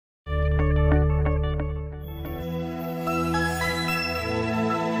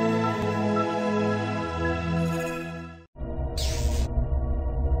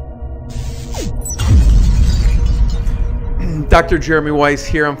Dr. Jeremy Weisz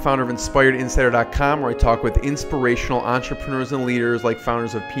here. I'm founder of InspiredInsider.com, where I talk with inspirational entrepreneurs and leaders like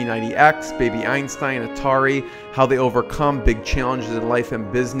founders of P90 X, Baby Einstein, Atari, how they overcome big challenges in life and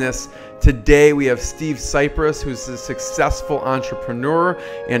business. Today we have SteveSipress, who's a successful entrepreneur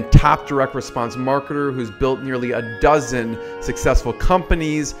and top direct response marketer who's built nearly a dozen successful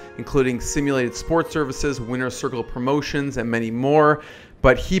companies, including Simulated Sports Services, Winner's Circle Promotions, and many more.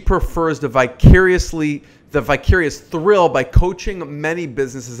 But he prefers the vicarious thrill by coaching many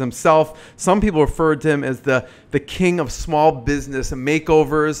businesses himself. Some people refer to him as the king of small business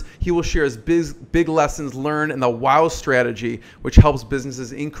makeovers. He will share his big lessons learned and the WOW strategy, which helps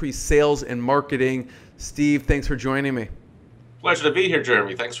businesses increase sales and marketing. Steve, thanks for joining me. Pleasure to be here,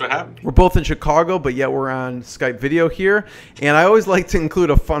 Jeremy. Thanks for having me. We're both in Chicago, but yet we're on Skype video here. And I always like to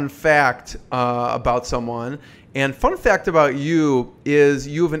include a fun fact about someone. And fun fact about you is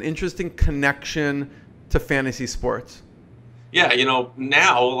you have an interesting connection to fantasy sports. Yeah, you know,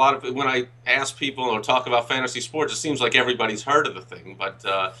 now a lot of when I ask people or talk about fantasy sports, it seems like everybody's heard of the thing, but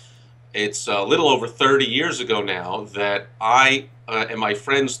it's a little over 30 years ago now that I and my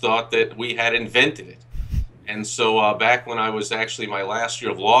friends thought that we had invented it. And so back when I was actually my last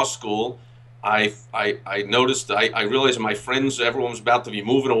year of law school, I noticed, I realized my friends, everyone was about to be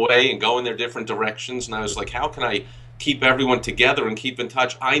moving away and going their different directions, and I was like, how can I keep everyone together and keep in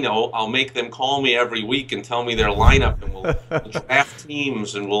touch? I know I'll make them call me every week and tell me their lineup, and we'll draft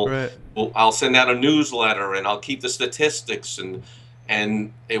teams, and I'll send out a newsletter, and I'll keep the statistics,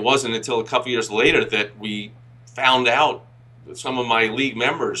 and it wasn't until a couple years later that we found out that some of my league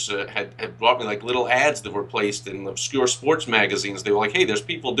members had brought me like little ads that were placed in obscure sports magazines. They were like, hey, there's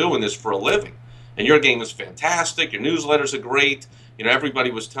people doing this for a living, and your game is fantastic, your newsletters are great. You know,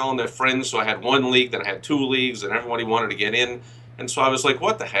 everybody was telling their friends, so I had one league, then I had 2 leagues, and everybody wanted to get in. And so I was like,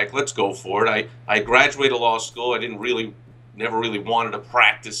 what the heck, let's go for it. I graduated law school. I never really wanted to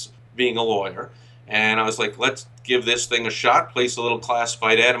practice being a lawyer. And I was like, let's give this thing a shot, place a little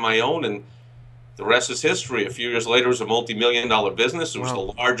classified ad of my own, and the rest is history. A few years later, it was a multi-million-dollar business. It was the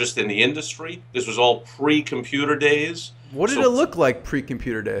largest in the industry. This was all pre-computer days. What did it look like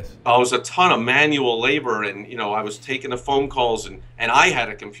pre-computer days? It was a ton of manual labor, and you know, I was taking the phone calls, and I had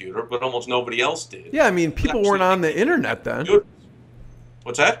a computer, but almost nobody else did. Yeah, I mean, people weren't on the internet then.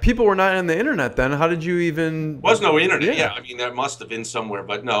 What's that? People were not on the internet then. How did you even? There was no internet. Yeah, I mean, there must have been somewhere,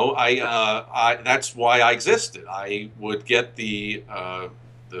 but no. That's why I existed. I would get the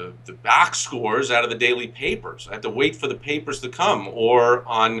box scores out of the daily papers. I had to wait for the papers to come, or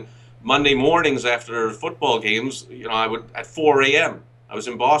on Monday mornings after football games, you know, I would at 4 a.m. I was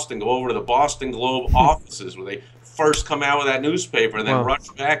in Boston, go over to the Boston Globe offices where they first come out with that newspaper, and then rush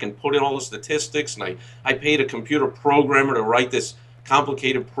back and put in all the statistics. And I paid a computer programmer to write this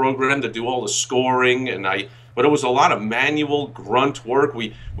complicated program to do all the scoring, but it was a lot of manual grunt work.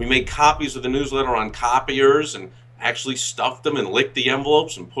 We made copies of the newsletter on copiers and actually stuffed them and licked the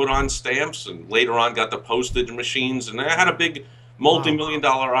envelopes and put on stamps, and later on got the postage machines, and I had a big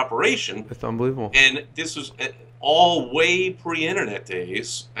multi-million-dollar operation. That's unbelievable. And this was all way pre-internet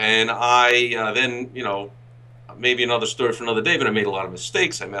days, and I then, you know, maybe another story for another day, but I made a lot of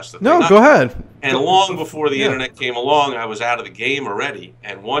mistakes. I messed up. No, go ahead. And long before the internet came along, I was out of the game already.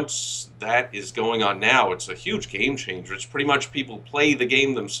 And once that is going on now, it's a huge game changer. It's pretty much people play the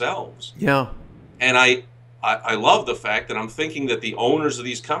game themselves. Yeah. And I love the fact that I'm thinking that the owners of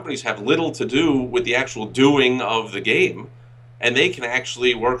these companies have little to do with the actual doing of the game, and they can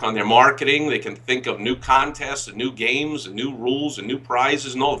actually work on their marketing. They can think of new contests and new games and new rules and new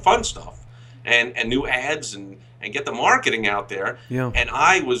prizes and all the fun stuff, and new ads, and get the marketing out there. Yeah. And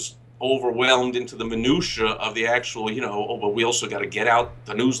I was overwhelmed into the minutia of the actual, you know, but we also got to get out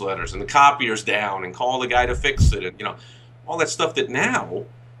the newsletters and the copiers down and call the guy to fix it, and you know, all that stuff that now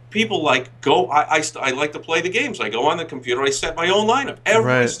people like I like to play the games. I go on the computer, I set my own lineup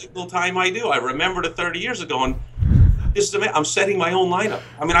every single time I do. I remember 30 years ago, and I'm setting my own lineup.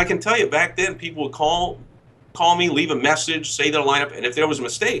 I mean, I can tell you back then people would call me, leave a message, say their lineup, and if there was a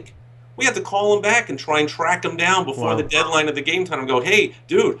mistake, we had to call them back and try and track them down before the deadline of the game time and go, hey,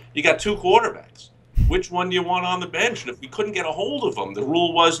 dude, you got 2 quarterbacks. Which one do you want on the bench? And if we couldn't get a hold of them, the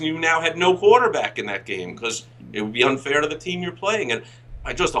rule was you now had no quarterback in that game because it would be unfair to the team you're playing. And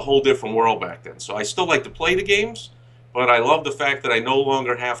just a whole different world back then. So I still like to play the games, but I love the fact that I no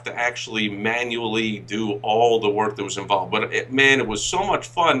longer have to actually manually do all the work that was involved. But man, it was so much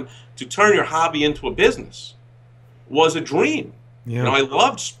fun to turn your hobby into a business. It was a dream. Yeah. You know, I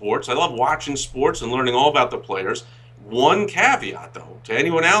loved sports. I love watching sports and learning all about the players. One caveat, though, to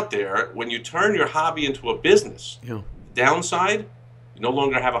anyone out there, when you turn your hobby into a business, downside, you no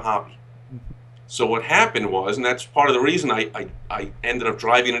longer have a hobby. So what happened was, and that's part of the reason I ended up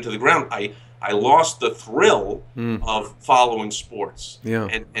driving into the ground, I lost the thrill of following sports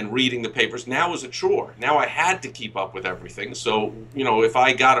and reading the papers. Now it was a chore. Now I had to keep up with everything. So, you know, if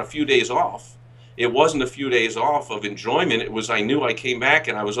I got a few days off, it wasn't a few days off of enjoyment. It was, I knew I came back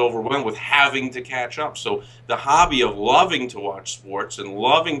and I was overwhelmed with having to catch up. So the hobby of loving to watch sports and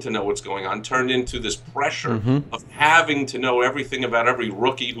loving to know what's going on turned into this pressure of having to know everything about every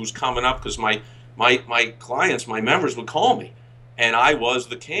rookie who's coming up, because my clients, my members would call me. And I was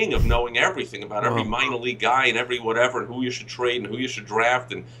the king of knowing everything about every minor league guy and every whatever, and who you should trade and who you should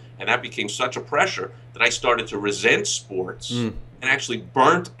draft. And that became such a pressure that I started to resent sports and actually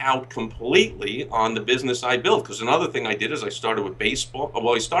burnt out completely on the business I built. Because another thing I did is I started with baseball.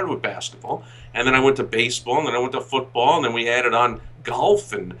 Well, I started with basketball, and then I went to baseball, and then I went to football, and then we added on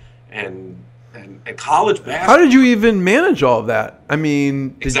golf and college basketball. How did you even manage all of that? I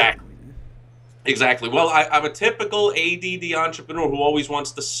mean, Exactly. Well, I'm a typical ADD entrepreneur who always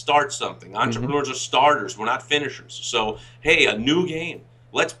wants to start something. Entrepreneurs are starters. We're not finishers. So, hey, a new game.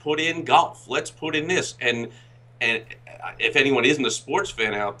 Let's put in golf. Let's put in this. And if anyone isn't a sports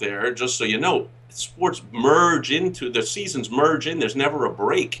fan out there, just so you know, sports merge into, the seasons merge in. There's never a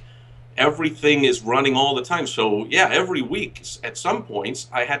break. Everything is running all the time. So, yeah, every week, at some points,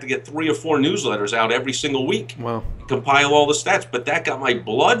 I had to get 3 or 4 newsletters out every single week. Wow. Compile all the stats. But that got my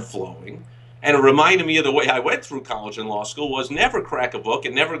blood flowing. And it reminded me of the way I went through college and law school was never crack a book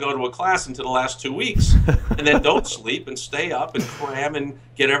and never go to a class until the last 2 weeks. And then don't sleep and stay up and cram and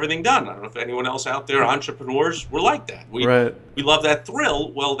get everything done. I don't know if anyone else out there, entrepreneurs, were like that. We love that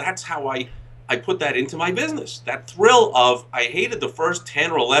thrill. Well, that's how I put that into my business. That thrill of, I hated the first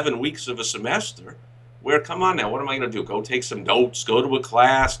 10 or 11 weeks of a semester where, come on now, what am I going to do? Go take some notes, go to a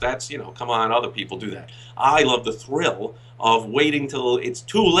class? That's, you know, come on, other people do that. I love the thrill of waiting till it's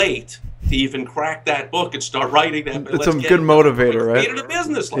too late to even crack that book and start writing that. It's a good motivator, right? Created a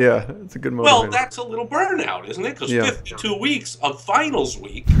business like that. It's a good motivator. Well, that's a little burnout, isn't it? Because 52 weeks of finals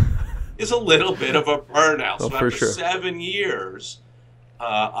week is a little bit of a burnout. So after 7 years,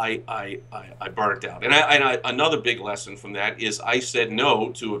 I burnt out. And another big lesson from that is I said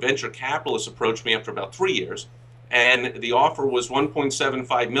no to a venture capitalist approached me after about 3 years, and the offer was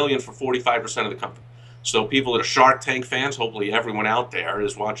 $1.75 million for 45% of the company. So people that are Shark Tank fans, hopefully everyone out there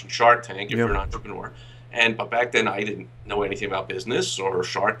is watching Shark Tank if you're an entrepreneur. But back then I didn't know anything about business or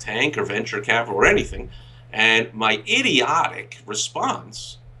Shark Tank or venture capital or anything. And my idiotic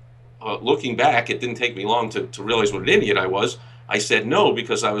response, looking back, it didn't take me long to realize what an idiot I was. I said no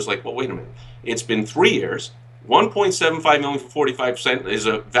because I was like, well, wait a minute. It's been 3 years. $1.75 million for 45% is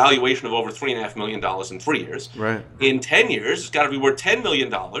a valuation of over $3.5 million in 3 years. Right. In 10 years, it's got to be worth $10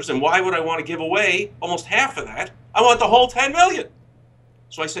 million. And why would I want to give away almost half of that? I want the whole $10 million.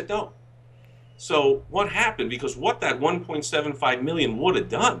 So I said no. So what happened? Because what that $1.75 million would have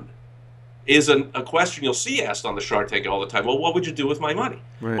done is a question you'll see asked on the Shark Tank all the time. Well, what would you do with my money?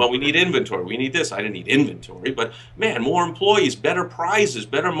 Right. Well, we need inventory. We need this. I didn't need inventory, but man, more employees, better prizes,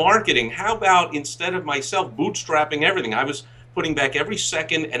 better marketing. How about instead of myself bootstrapping everything, I was putting back every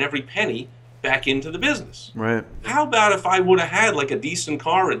second and every penny back into the business. Right. How about if I would have had like a decent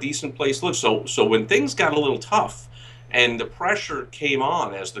car, a decent place to live? So when things got a little tough and the pressure came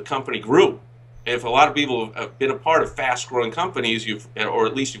on as the company grew, if a lot of people have been a part of fast-growing companies, or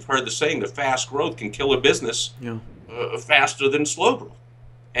at least you've heard the saying that fast growth can kill a business faster than slow growth.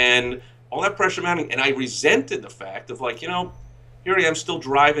 And all that pressure mounting, and I resented the fact of like, you know, here I am still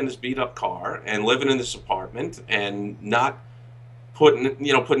driving this beat-up car and living in this apartment and not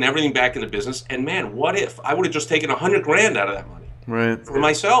putting everything back in the business. And man, what if I would have just taken $100 grand out of that money? Right. For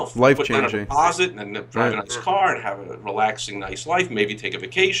myself. Life put changing. Down a deposit and drive a nice car and have a relaxing, nice life, maybe take a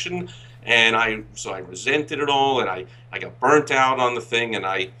vacation. And so I resented it all, and I got burnt out on the thing, and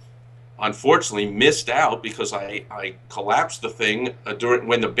I unfortunately missed out because I collapsed the thing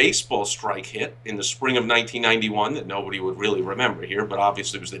when the baseball strike hit in the spring of 1991 that nobody would really remember here, but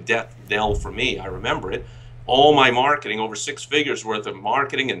obviously it was the death knell for me. I remember it. All my marketing, over 6 figures worth of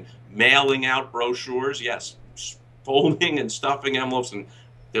marketing and mailing out brochures, yes, folding and stuffing envelopes, and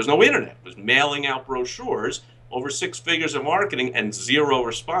there's no internet. It was mailing out brochures, over 6 figures of marketing, and 0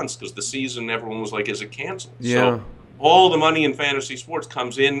 response because the season, everyone was like, is it canceled? Yeah. So all the money in fantasy sports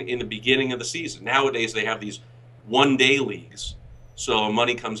comes in the beginning of the season. Nowadays, they have these one-day leagues, so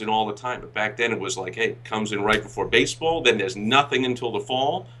money comes in all the time. But back then, it was like, hey, it comes in right before baseball, then there's nothing until the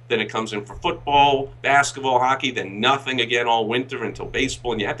fall, then it comes in for football, basketball, hockey, then nothing again all winter until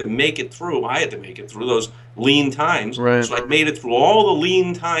baseball, and you have to make it through. I had to make it through those lean times. Right. So I made it through all the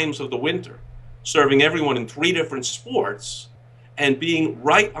lean times of the winter, serving everyone in 3 different sports, and being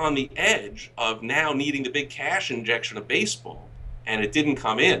right on the edge of now needing the big cash injection of baseball, and it didn't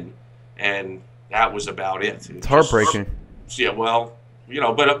come in, and that was about it. It's heartbreaking. Yeah, well, you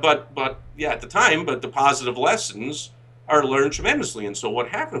know, but yeah, at the time, but the positive lessons are learned tremendously. And so what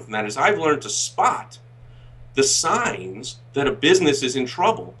happened from that is I've learned to spot the signs that a business is in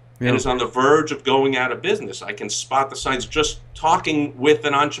trouble and is on the verge of going out of business. I can spot the signs just talking with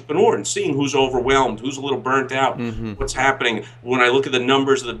an entrepreneur and seeing who's overwhelmed, who's a little burnt out, what's happening when I look at the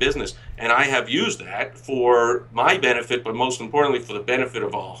numbers of the business. And I have used that for my benefit, but most importantly for the benefit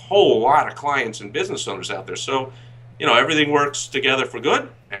of a whole lot of clients and business owners out there. So, you know, everything works together for good,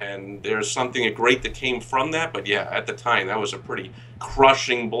 and there's something great that came from that. But yeah, at the time, that was a pretty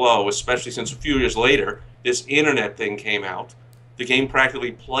crushing blow, especially since a few years later, this internet thing came out. The game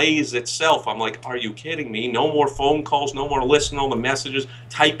practically plays itself. I'm like, are you kidding me? No more phone calls, no more listening to all the messages,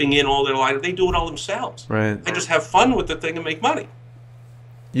 typing in all their lines. They do it all themselves. Right. I just have fun with the thing and make money.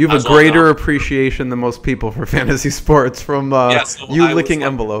 You have a greater appreciation than most people for fantasy sports from you licking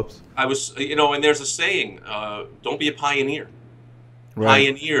envelopes. I was, you know, and there's a saying, don't be a pioneer. Right.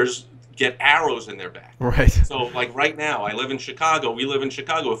 Pioneers get arrows in their back. Right. So, like right now, I live in Chicago. We live in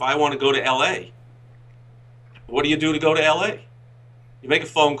Chicago. If I want to go to L.A., what do you do to go to L.A.? You make a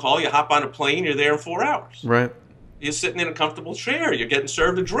phone call, you hop on a plane, you're there in 4 hours. Right. You're sitting in a comfortable chair, you're getting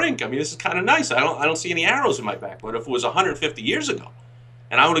served a drink. I mean, this is kind of nice. I don't see any arrows in my back. But if it was 150 years ago,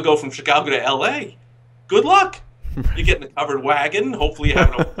 and I want to go from Chicago to L.A., good luck. You get in a covered wagon. Hopefully you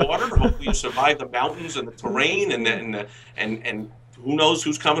have enough water. Hopefully you survive the mountains and the terrain, and who knows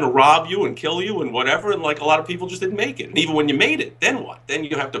who's coming to rob you and kill you and whatever. And like a lot of people just didn't make it. And even when you made it, then what? Then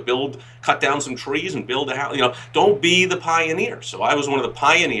you have to cut down some trees and build a house. You know, don't be the pioneer. So I was one of the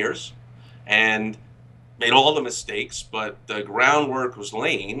pioneers, and made all the mistakes, but the groundwork was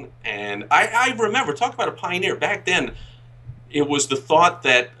laying. And I remember, talk about a pioneer back then. It was the thought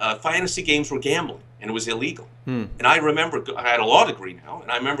that fantasy games were gambling, and it was illegal. And I remember, I had a law degree now,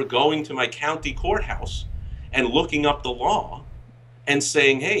 and I remember going to my county courthouse and looking up the law and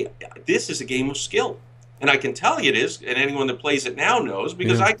saying, hey, this is a game of skill. And I can tell you it is, and anyone that plays it now knows,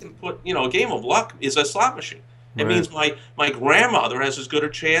 because I can put, you know, a game of luck is a slot machine. It means my grandmother has as good a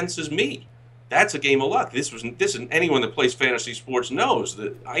chance as me. That's a game of luck. This is anyone that plays fantasy sports knows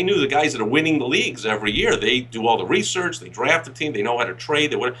that I knew the guys that are winning the leagues every year. They do all the research, they draft a team, they know how to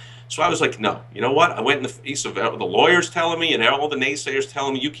trade. So I was like, no, you know what? I went in the face of the lawyers telling me and all the naysayers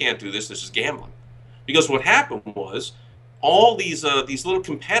telling me, you can't do this. This is gambling. Because what happened was all these little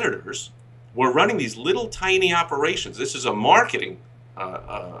competitors were running these little tiny operations. This is a marketing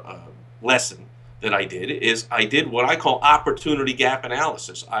lesson that I did. Is I did what I call opportunity gap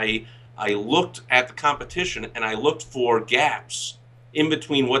analysis. I looked at the competition and I looked for gaps in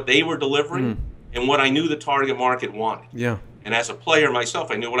between what they were delivering and what I knew the target market wanted. Yeah. And as a player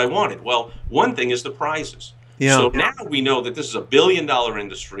myself, I knew what I wanted. Well, one thing is the prizes. Yeah. So now we know that this is a billion-dollar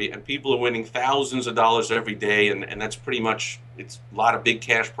industry and people are winning thousands of dollars every day, and that's pretty much, it's a lot of big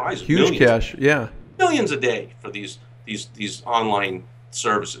cash prizes. Huge cash, yeah. Millions a day for these online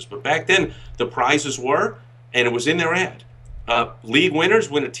services. But back then, the prizes were, and it was in their ad, league winners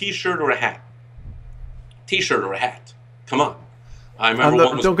win a T-shirt or a hat. T-shirt or a hat. Come on. I remember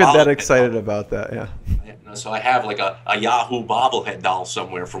one was don't get that excited about that, yeah. So I have like a Yahoo bobblehead doll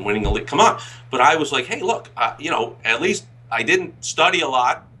somewhere from winning a league. Come on. But I was like, hey, look, you know, at least I didn't study a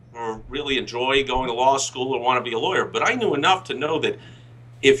lot or really enjoy going to law school or want to be a lawyer. But I knew enough to know that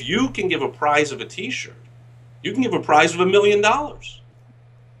if you can give a prize of a T-shirt, you can give a prize of $1 million.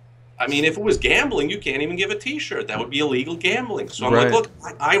 I mean, if it was gambling, you can't even give a T-shirt. That would be illegal gambling. So I'm like, look,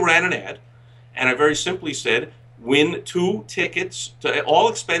 I ran an ad, and I very simply said, win 2 tickets, to all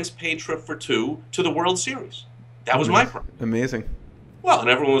expense paid trip for 2 to the World Series. That was my prize. Amazing. Well, and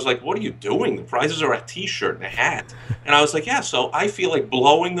everyone was like, what are you doing? The prizes are a T-shirt and a hat. And I was like, yeah, so I feel like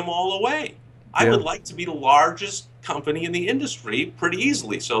blowing them all away. I would like to be the largest company in the industry pretty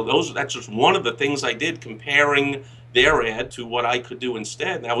easily. So that's just one of the things I did, comparing their ad to what I could do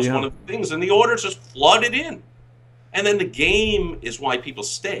instead. That was one of the things. And the orders just flooded in. And then the game is why people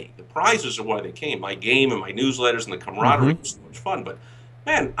stay. The prizes are why they came. My game and my newsletters and the camaraderie was so much fun. But,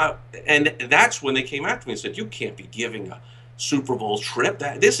 man, and that's when they came after me and said, you can't be giving a Super Bowl trip.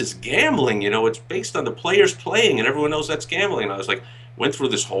 This is gambling. You know, it's based on the players playing, and everyone knows that's gambling. And I was like, went through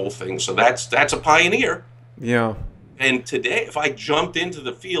this whole thing. So that's a pioneer. Yeah. And today, if I jumped into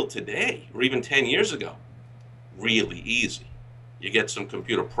the field today, or even 10 years ago, really easy. You get some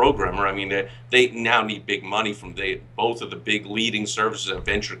computer programmer. I mean, they now need big money from both of the big leading services of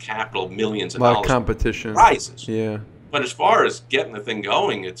venture capital, millions of dollars. A lot of competition. Prizes. Yeah. But as far as getting the thing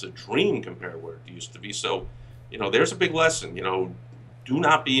going, it's a dream compared to where it used to be. So, there's a big lesson. Do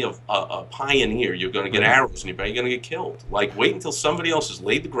not be a pioneer. You're going to get arrows in your back. You're going to get killed. Like, wait until somebody else has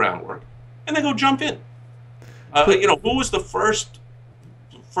laid the groundwork, and then go jump in. Who was the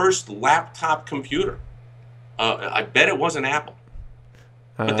first laptop computer? I bet it wasn't Apple,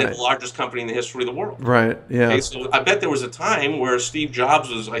 but they're the largest company in the history of the world. Right. Yeah. Okay, so I bet there was a time where Steve Jobs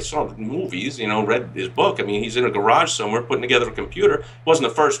was. I saw the movies. Read his book. I mean, he's in a garage somewhere putting together a computer. Wasn't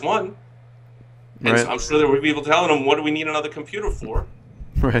the first one. And so I'm sure there were people telling him, what do we need another computer for?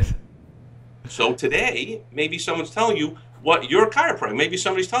 Right. So today, maybe someone's telling you, what, you're a chiropractor. Maybe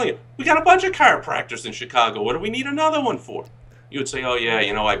somebody's telling you, we got a bunch of chiropractors in Chicago. What do we need another one for? You would say, oh, yeah,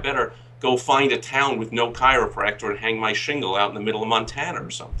 I better go find a town with no chiropractor and hang my shingle out in the middle of Montana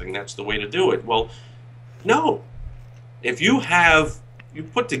or something. That's the way to do it. Well, no. If you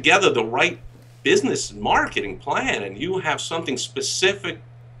put together the right business and marketing plan and you have something specific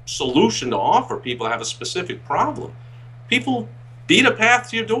solution to offer people have a specific problem, people beat a path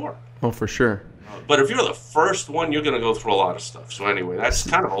to your door. Oh, for sure. But if you're the first one, you're going to go through a lot of stuff. So anyway, that's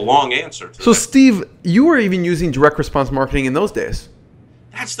kind of a long answer to So that. Steve, you were even using direct response marketing in those days.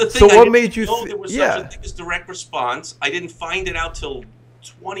 That's the thing. So what made you know there was such a thing as direct response. I didn't find it out till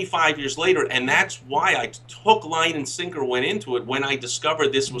 25 years later, and that's why I took line and sinker, went into it when I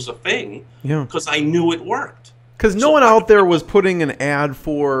discovered this was a thing, because I knew it worked. Because no one out there was putting an ad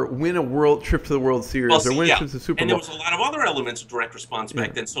for win a world trip to the World Series or win a trip to the Super Bowl. And there was a lot of other elements of direct response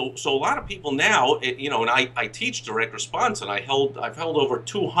back then. So a lot of people now, and I teach direct response, and I've held over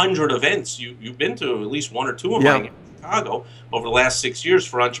 200 events. You've been to at least one or two of mine in Chicago over the last 6 years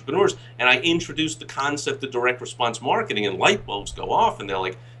for entrepreneurs, and I introduced the concept of direct response marketing, and light bulbs go off, and they're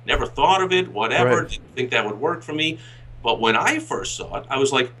like, never thought of it, whatever, didn't think that would work for me. But when I first saw it, I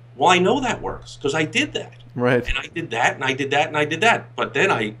was like, well, I know that works because I did that. Right. And I did that, and I did that, and I did that. But then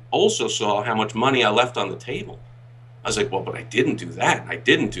I also saw how much money I left on the table. I was like, well, but I didn't do that, and I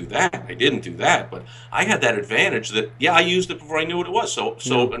didn't do that, and I didn't do that. But I had that advantage that, I used it before I knew what it was.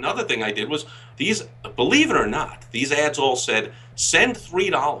 So another thing I did was these, believe it or not, these ads all said, send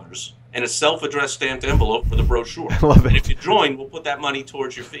 $3 and a self-addressed stamped envelope for the brochure. I love it. And if you join, we'll put that money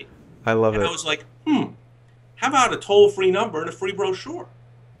towards your fee. I love it. And I was like, how about a toll-free number and a free brochure?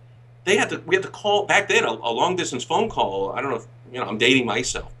 We had to call back then a long distance phone call. I don't know if I'm dating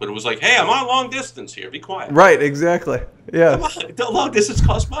myself, but it was like, hey, I'm on long distance here. Be quiet. Right, exactly. Yeah. Come on, the long distance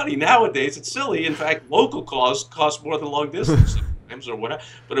costs money nowadays. It's silly. In fact, local calls cost more than long distance sometimes or whatever.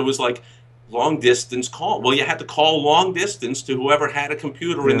 But it was like long distance call. Well, you had to call long distance to whoever had a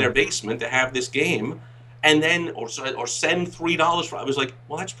computer in their basement to have this game. And then, or send $3 for. I was like,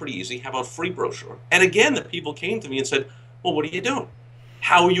 well, that's pretty easy. How about free brochure? And again, the people came to me and said, well, what are you doing?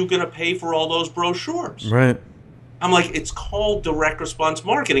 How are you going to pay for all those brochures? Right. I'm like, it's called direct response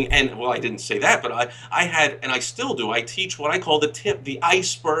marketing. And, well, I didn't say that, but I had, and I still do, I teach what I call the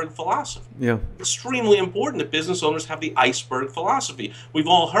iceberg philosophy. Yeah. Extremely important that business owners have the iceberg philosophy. We've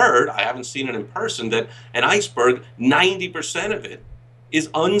all heard, I haven't seen it in person, that an iceberg, 90% of it is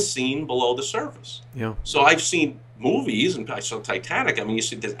unseen below the surface. Yeah. So I've seen movies, and I saw Titanic. I mean, you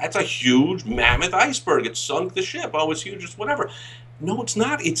see, that's a huge mammoth iceberg. It sunk the ship. Oh, it's huge, it's whatever. No, it's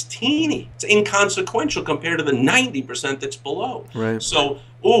not. It's teeny. It's inconsequential compared to the 90% that's below. Right. So,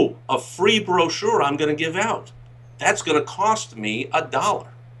 a free brochure I'm going to give out. That's going to cost me $1.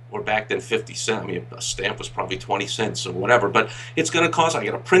 Or back then 50 cents. I mean, a stamp was probably 20 cents or whatever. But it's going to cost, I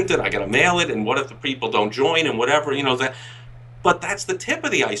got to print it, I got to mail it, and what if the people don't join and whatever, that. But that's the tip of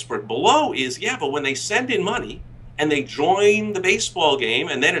the iceberg. Below is, but when they send in money, and they join the baseball game,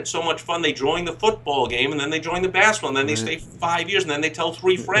 and then it's so much fun, they join the football game, and then they join the basketball, and then they stay 5 years, and then they tell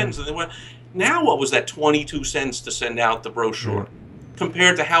 3 friends. And they went, now what was that 22 cents to send out the brochure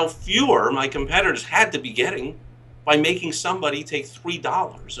compared to how fewer my competitors had to be getting by making somebody take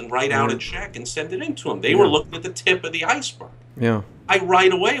 $3 and write out a check and send it in to them? They were looking at the tip of the iceberg. Yeah. I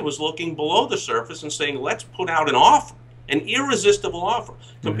right away was looking below the surface and saying, let's put out an offer. An irresistible offer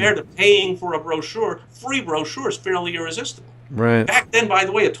compared to paying for a brochure. Free brochure is fairly irresistible. Right. Back then, by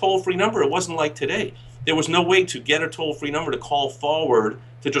the way, a toll-free number, it wasn't like today. There was no way to get a toll-free number to call forward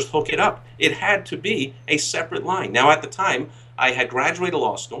to just hook it up. It had to be a separate line. Now, at the time, I had graduated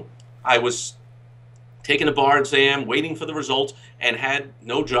law school. I was taking a bar exam, waiting for the results, and had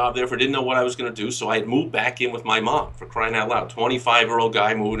no job there, didn't know what I was going to do. So I had moved back in with my mom, for crying out loud. 25-year-old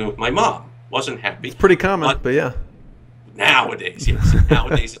guy moving in with my mom. Wasn't happy. It's pretty common, but yeah. Nowadays, yes.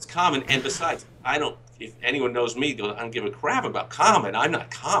 Nowadays, it's common. And besides, if anyone knows me, I don't give a crap about common. I'm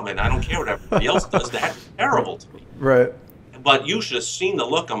not common. I don't care what everybody else does. That's terrible to me. Right. But you should have seen the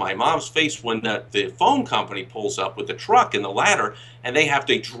look on my mom's face when the phone company pulls up with the truck and the ladder, and they have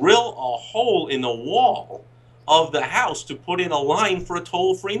to drill a hole in the wall of the house to put in a line for a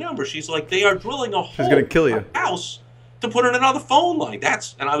toll-free number. She's like, they are drilling a hole She's gonna kill you. in the house to put in another phone line.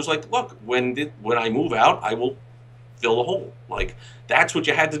 And I was like, look, when I move out, I will fill the hole. Like, that's what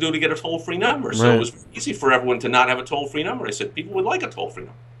you had to do to get a toll-free number. So it was easy for everyone to not have a toll-free number. I said, people would like a toll-free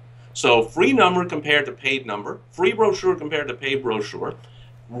number. So free number compared to paid number, free brochure compared to paid brochure,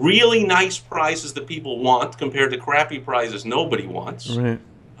 really nice prizes that people want compared to crappy prizes nobody wants. Right.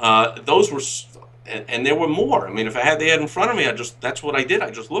 Those were, and there were more. I mean, if I had the ad in front of me, that's what I did. I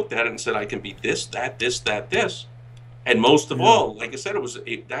just looked at it and said, I can beat this, that, this, that, this. And most of all, like I said,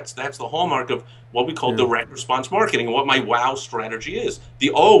 that's the hallmark of what we call direct response marketing, and what my WOW strategy is.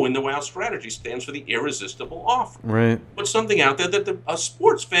 The O in the WOW strategy stands for the irresistible offer. Right. Put something out there that a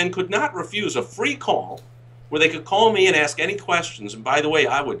sports fan could not refuse, a free call where they could call me and ask any questions. And by the way,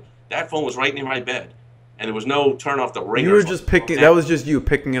 that phone was right near my bed, and there was no turn off the ringer. You were just picking. That was just you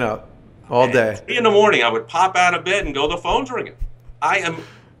picking it up all day. At 3 in the morning, I would pop out of bed and go, the phone's ringing.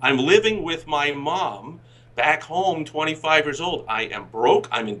 I'm living with my mom back home, 25 years old. I am broke.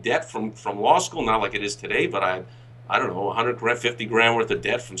 I'm in debt from law school, not like it is today, but I don't know, 150 grand worth of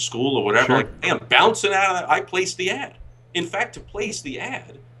debt from school or whatever. Sure. Like, I am bouncing out of that. I placed the ad. In fact, to place the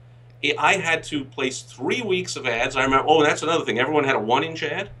ad, I had to place 3 weeks of ads. I remember, oh, that's another thing. Everyone had a 1-inch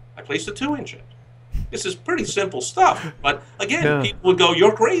ad. I placed a 2-inch ad. This is pretty simple stuff. But again, people would go,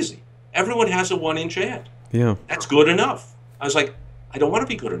 you're crazy. Everyone has a 1-inch ad. Yeah. That's good enough. I was like, I don't want to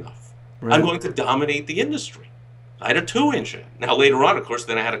be good enough. Right. I'm going to dominate the industry. I had a 2-inch ad. Now later on, of course,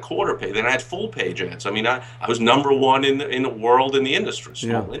 then I had a quarter page. Then I had full page ads. I mean, I was #1 in the world in the industry,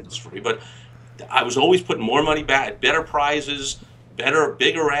 small industry. But I was always putting more money back, better prizes,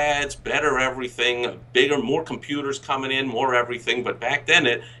 bigger ads, better everything, more computers coming in, more everything. But back then,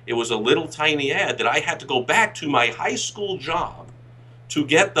 it was a little tiny ad that I had to go back to my high school job to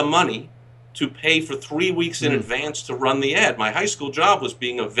get the money to pay for 3 weeks in advance to run the ad. My high school job was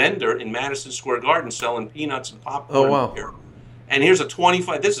being a vendor in Madison Square Garden selling peanuts and popcorn. Oh, wow. And beer. And here's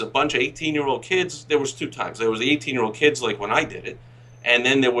this is a bunch of 18-year-old kids. There was 2 times. There was the 18-year-old kids like when I did it, and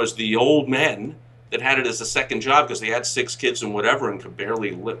then there was the old men that had it as a second job because they had 6 kids and whatever and could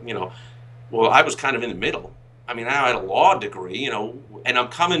barely live, Well, I was kind of in the middle. I mean, I had a law degree, and I'm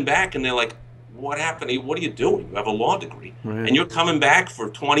coming back and they're like, what happened? What are you doing? You have a law degree. Right. And you're coming back for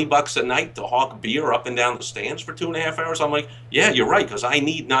 $20 a night to hawk beer up and down the stands for 2.5 hours? I'm like, yeah, you're right, because I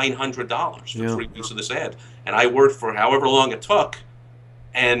need $900 for 3 weeks of this ad. And I worked for however long it took,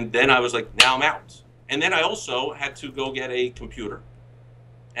 and then I was like, now I'm out. And then I also had to go get a computer.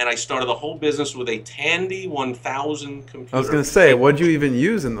 And I started the whole business with a Tandy 1000 computer. I was going to say, what did you even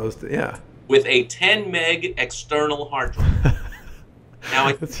use in those? With a 10 meg external hard drive. Now,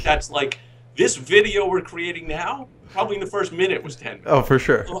 I think that's like, this video we're creating now, probably in the first minute was 10 meg. Oh, for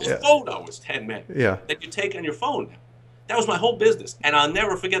sure. The photo was 10 meg. Yeah. That you take on your phone now. That was my whole business. And I'll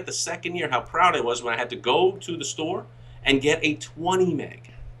never forget the second year how proud I was when I had to go to the store and get a 20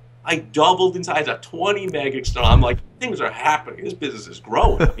 meg. I doubled in size, a 20 meg external. I'm like, things are happening. This business is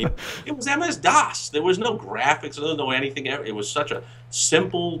growing. I mean, it was MS-DOS. There was no graphics. There was no anything. It was such a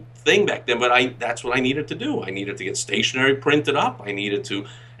simple thing back then. But that's what I needed to do. I needed to get stationery printed up. I needed to,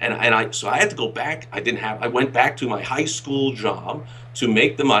 so I had to go back. I went back to my high school job to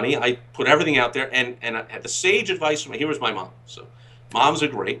make the money. I put everything out there, and I had the sage advice from here was my mom. So moms are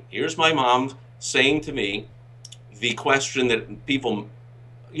great. Here's my mom saying to me the question that people,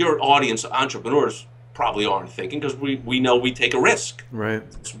 your audience, entrepreneurs probably aren't thinking, because we know we take a risk. Right.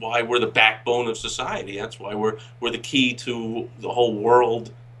 That's why we're the backbone of society. That's why we're the key to the whole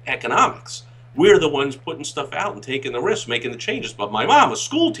world economics. We're the ones putting stuff out and taking the risks, making the changes. But my mom, a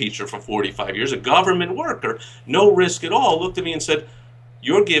school teacher for 45 years, a government worker, no risk at all, looked at me and said,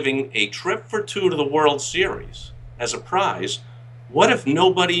 you're giving a trip for 2 to the World Series as a prize. What if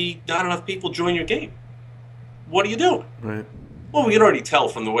not enough people join your game? What are you doing? Right. Well, we can already tell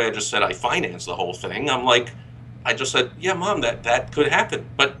from the way I just said I financed the whole thing. I just said, yeah, Mom, that could happen.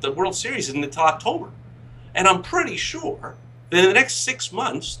 But the World Series isn't until October. And I'm pretty sure that in the next 6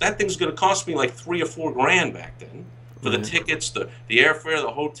 months, that thing's going to cost me like $3 or $4 grand back then. For the tickets, the airfare,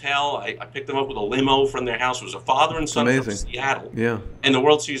 the hotel. I picked them up with a limo from their house. It was a father and son from Seattle. Yeah. And the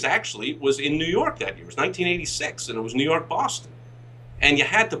World Series actually was in New York that year. It was 1986, and it was New York-Boston. And you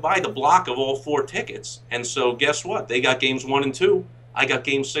had to buy the block of all 4 tickets. And so guess what? They got games 1 and 2. I got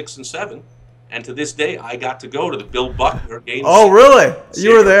games 6 and 7. And to this day, I got to go to the Bill Buckner game. Oh, really?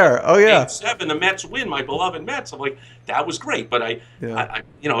 You were there? Oh, yeah. Game 7, the Mets win, my beloved Mets. I'm like, that was great. But I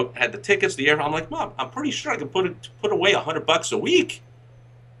had the tickets, the air. I'm like, Mom, I'm pretty sure I can put away $100 a week.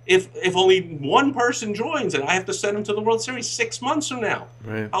 if only one person joins and I have to send them to the World Series 6 months from now.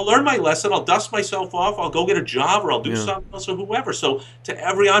 Right. I'll learn my lesson. I'll dust myself off. I'll go get a job, or I'll do something else, or whoever. So to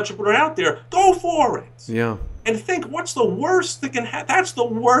every entrepreneur out there, go for it. Yeah. And think, what's the worst that can happen? That's the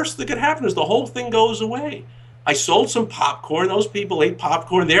worst that can happen, is the whole thing goes away. I sold some popcorn. Those people ate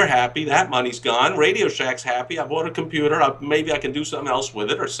popcorn. They're happy. That money's gone. Radio Shack's happy. I bought a computer. Maybe I can do something else with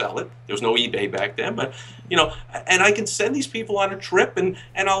it or sell it. There was no eBay back then. But, you know, and I can send these people on a trip, and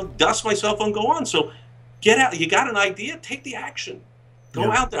I'll dust myself and go on. So get out. You got an idea? Take the action.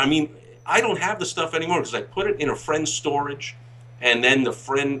 Go out there. I mean, I don't have the stuff anymore because I put it in a friend's storage. And then the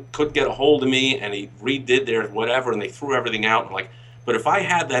friend could get a hold of me, and he redid their whatever, and they threw everything out. And like, but if I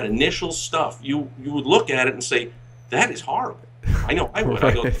had that initial stuff, you would look at it and say, that is horrible. I know I would.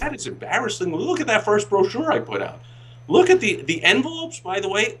 I go, that is embarrassing. Look at that first brochure I put out. Look at the envelopes, by the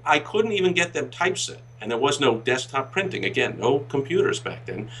way. I couldn't even get them typeset, and there was no desktop printing. Again, no computers back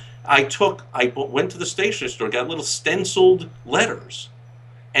then. I went to the stationery store, got little stenciled letters,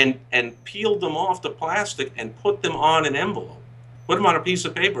 and peeled them off the plastic and put them on an envelope. Put them on a piece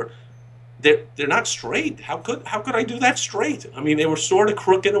of paper. They're not straight. How could I do that straight? I mean, they were sort of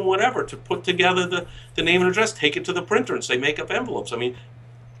crooked and whatever. To put together the name and address, take it to the printer and say make up envelopes. I mean,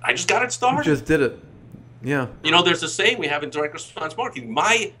 I just got it started. You just did it. Yeah. You know, there's a saying we have in direct response marketing: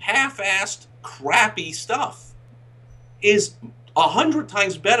 my half-assed, crappy stuff is 100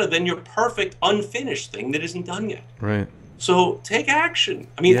 times better than your perfect, unfinished thing that isn't done yet. Right. So take action.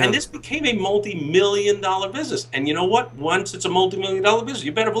 I mean, and this became a multi-million-dollar business. And you know what? Once it's a multi-million-dollar business,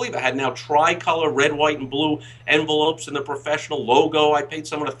 you better believe I had now tricolor red, white, and blue envelopes and the professional logo. I paid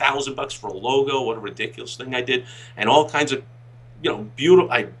someone $1,000 for a logo. What a ridiculous thing I did. And all kinds of, you know,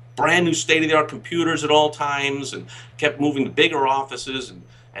 beautiful, brand new state-of-the-art computers at all times, and kept moving to bigger offices.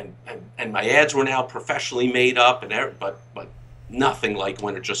 And my ads were now professionally made up, but nothing like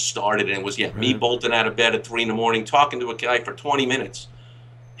when it just started, and it was me bolting out of bed at 3 in the morning, talking to a guy for 20 minutes.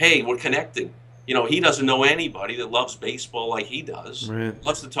 Hey, we're connecting. You know, he doesn't know anybody that loves baseball like he does. Right.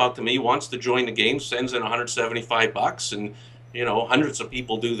 Loves to talk to me, wants to join the game, sends in $175, and you know, hundreds of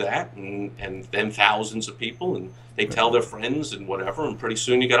people do that, and then thousands of people, and they tell their friends and whatever, and pretty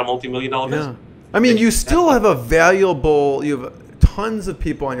soon you got a multi-million-dollar business. I mean, you still have a valuable. You have tons of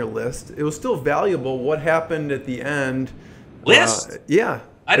people on your list. It was still valuable. What happened at the end? List? Yeah.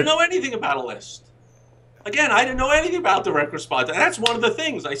 I didn't know anything about a list. Again, I didn't know anything about direct response. And that's one of the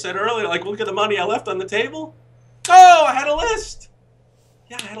things I said earlier, like, look at the money I left on the table. Oh, I had a list.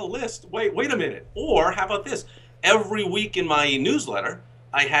 Yeah, I had a list. Wait a minute. Or how about this? Every week in my newsletter,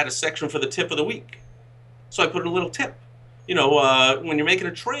 I had a section for the tip of the week. So I put in a little tip. You know, when you're making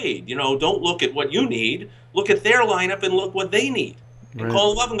a trade, you know, don't look at what you need. Look at their lineup and look what they need. And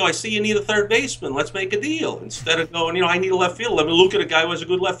call them up and go, I see you need a third baseman. Let's make a deal. Instead of going, you know, I need a left fielder. Let me look at a guy who has a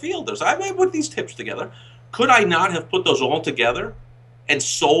good left fielder. So I may put these tips together. Could I not have put those all together and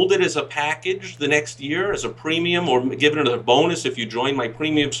sold it as a package the next year as a premium, or given it a bonus? If you join my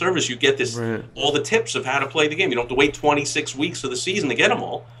premium service, you get this all the tips of how to play the game. You don't have to wait 26 weeks of the season to get them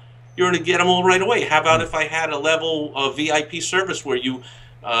all. You're going to get them all right away. How about if I had a level of VIP service where you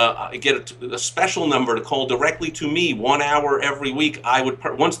get a special number to call directly to me 1 hour every week? I would,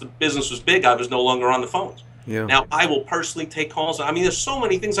 once the business was big, I was no longer on the phones. Yeah. Now I will personally take calls. I mean, there's so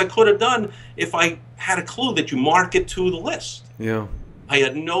many things I could have done if I had a clue that you market to the list. Yeah. I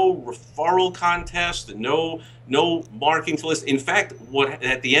had no referral contest and no marketing to list. In fact,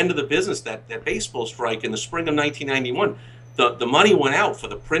 at the end of the business, that baseball strike in the spring of 1991, the money went out for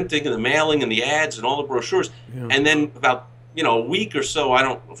the printing and the mailing and the ads and all the brochures. Yeah. And then about, you know, a week or so,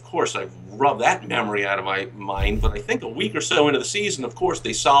 of course, I've rubbed that memory out of my mind, but I think a week or so into the season, of course,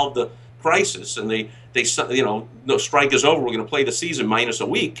 they solved the crisis, and they you know, the strike is over, we're going to play the season minus a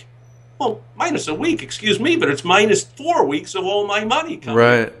week. Well, minus a week, excuse me, but it's minus 4 weeks of all my money coming.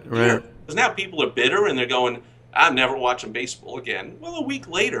 Right. Because now people are bitter, and they're going, I'm never watching baseball again. Well, a week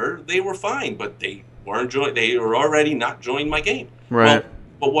later, they were fine, but they weren't they were already not joining my game. Right. Well,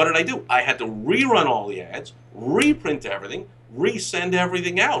 but what did I do? I had to rerun all the ads, reprint everything, resend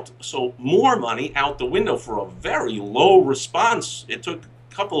everything out. So more money out the window for a very low response. It took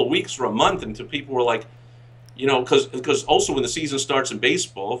a couple of weeks or a month until people were like, you know, because also when the season starts in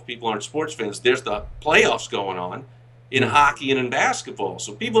baseball, if people aren't sports fans, there's the playoffs going on in hockey and in basketball.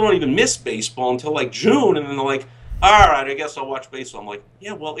 So people don't even miss baseball until like June, and then they're like, all right, I guess I'll watch baseball. I'm like,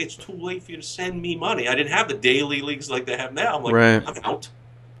 yeah, well, it's too late for you to send me money. I didn't have the daily leagues like they have now. I'm like, I'm out.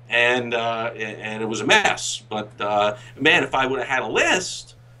 And it was a mess. But, man, if I would have had a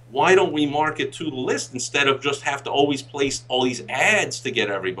list, why don't we market to the list instead of just have to always place all these ads to get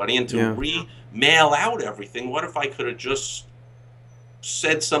everybody and to re-mail out everything? What if I could have just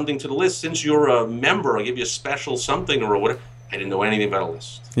said something to the list. Since you're a member, I'll give you a special something or whatever. I didn't know anything about a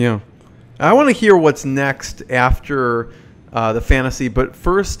list. Yeah. I want to hear what's next after the fantasy, but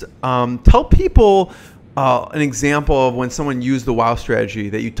first, tell people an example of when someone used the WOW strategy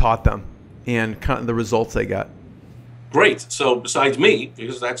that you taught them and kind of the results they got. Great. So besides me,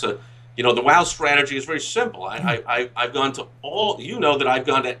 because that's a, you know, the WOW strategy is very simple. I've gone to all, you know, that I've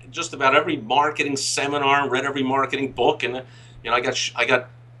gone to just about every marketing seminar, read every marketing book, and you know,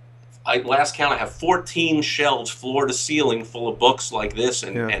 last count I have 14 shelves floor to ceiling full of books like this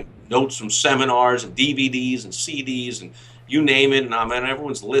and notes from seminars and DVDs and CDs and you name it, and I'm on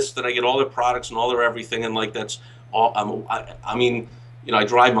everyone's list that I get all their products and all their everything, and like that's all. I mean, you know, I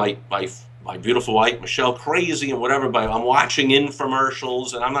drive my beautiful wife Michelle crazy and whatever, but I'm watching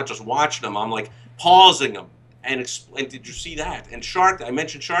infomercials, and I'm not just watching them. I'm like pausing them and explain. Did you see that? And I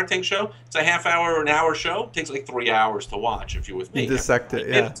mentioned Shark Tank show. It's a half hour or an hour show. It takes like 3 hours to watch if you're with me. Dissect it,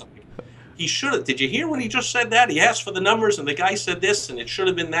 yeah. He should have. Did you hear when he just said that? He asked for the numbers, and the guy said this, and it should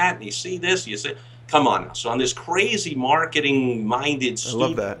have been that, and you see this, you say. Come on now. So on this crazy marketing-minded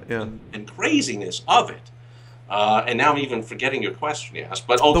student and craziness of it, and now I'm even forgetting your question you asked.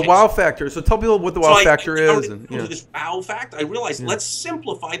 But okay, the WOW factor. So tell people what the WOW factor is. And this WOW factor, I realized let's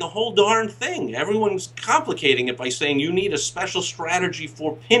simplify the whole darn thing. Everyone's complicating it by saying you need a special strategy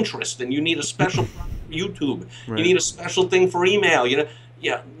for Pinterest, and you need a special YouTube. You need a special thing for email. You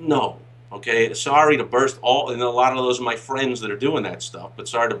know, no. Okay, sorry to burst and a lot of those are my friends that are doing that stuff, but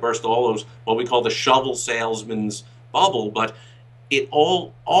sorry to burst all those, what we call the shovel salesman's bubble, but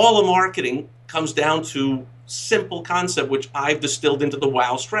all the marketing comes down to simple concept, which I've distilled into the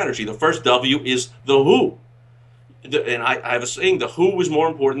WOW strategy. The first W is the who. And I have a saying, the who is more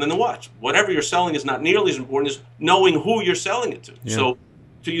important than the what. Whatever you're selling is not nearly as important as knowing who you're selling it to. Yeah. So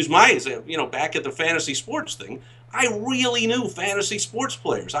to use my example, you know, back at the fantasy sports thing, I really knew fantasy sports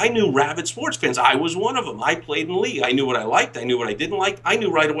players. I knew rabid sports fans. I was one of them. I played in the league. I knew what I liked. I knew what I didn't like. I knew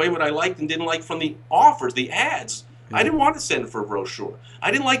right away what I liked and didn't like from the offers, the ads. I didn't want to send for a brochure.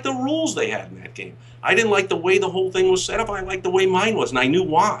 I didn't like the rules they had in that game. I didn't like the way the whole thing was set up. I liked the way mine was, and I knew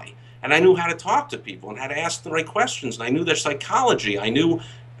why. And I knew how to talk to people and how to ask the right questions. And I knew their psychology. I knew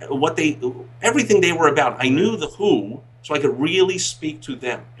everything they were about. I knew the who, so I could really speak to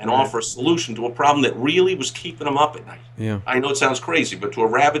them and offer a solution to a problem that really was keeping them up at night. Yeah. I know it sounds crazy, but to a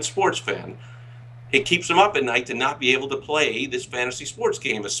rabid sports fan, it keeps them up at night to not be able to play this fantasy sports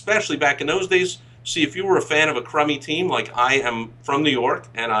game, especially back in those days. See, if you were a fan of a crummy team, like I am from New York,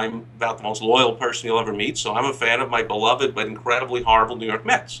 and I'm about the most loyal person you'll ever meet, so I'm a fan of my beloved but incredibly horrible New York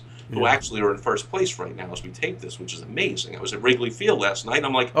Mets, who actually are in first place right now as we tape this, which is amazing. I was at Wrigley Field last night, and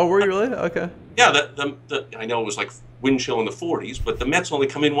I'm like... Oh, were you really? Okay. Yeah, I know it was like wind chill in the 40s, but the Mets only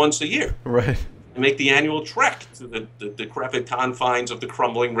come in once a year. Right. And make the annual trek to the decrepit confines of the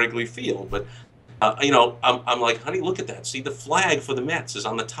crumbling Wrigley Field. But, you know, I'm like, honey, look at that. See, the flag for the Mets is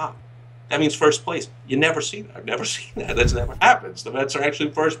on the top. That means first place. You never see that. I've never seen that. That's never happens. The Mets are actually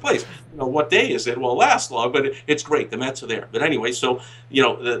in first place. You know, what day is it? Well, it lasts long, but it's great. The Mets are there. But anyway, so, you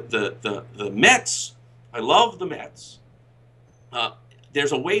know, the Mets, I love the Mets.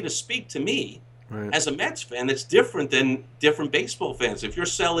 There's a way to speak to me as a Mets fan that's different than different baseball fans. If you're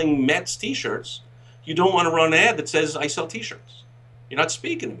selling Mets T-shirts, you don't want to run an ad that says, I sell T-shirts. You're not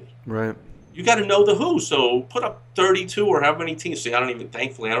speaking to me. Right. You got to know the who. So put up 32 or how many teams. See,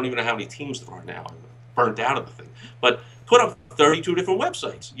 thankfully, I don't even know how many teams there are now. I'm burnt out of the thing. But put up 32 different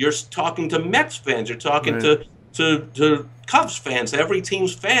websites. You're talking to Mets fans. You're talking to Cubs fans. Every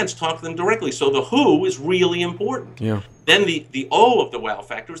team's fans, talk to them directly. So the who is really important. Yeah. Then the O of the WOW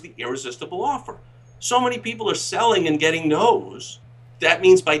factor is the irresistible offer. So many people are selling and getting no's. That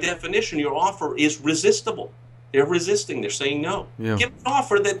means by definition your offer is resistible. They're resisting. They're saying no. Yeah. Give an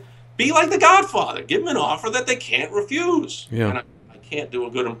offer that... Be like the Godfather. Give them an offer that they can't refuse. Yeah. And I can't do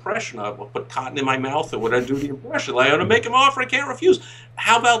a good impression of it. I'll put cotton in my mouth, or would I do the impression? I ought to make them an offer I can't refuse.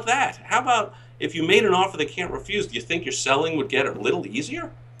 How about that? How about if you made an offer they can't refuse, do you think your selling would get a little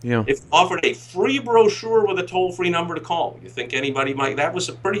easier? Yeah. If you offered a free brochure with a toll-free number to call, you think anybody might? That was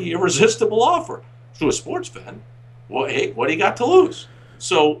a pretty irresistible offer to a sports fan. Well, hey, what do you got to lose?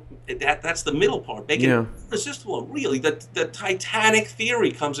 So that's the middle part. Make it irresistible. Really, the Titanic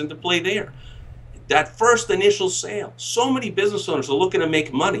theory comes into play there. That first initial sale. So many business owners are looking to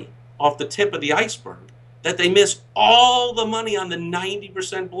make money off the tip of the iceberg that they miss all the money on the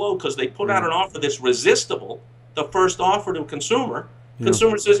 90% below because they put out an offer that's resistible, the first offer to a consumer.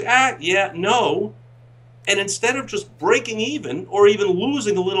 Consumer says, no. And instead of just breaking even or even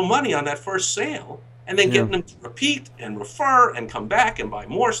losing a little money on that first sale, and then getting them to repeat and refer and come back and buy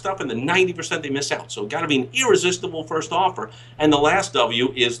more stuff, and the 90% they miss out. So got to be an irresistible first offer. And the last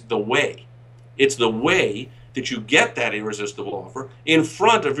W is the way. It's the way that you get that irresistible offer in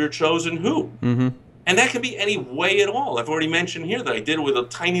front of your chosen who. And that can be any way at all. I've already mentioned here that I did it with a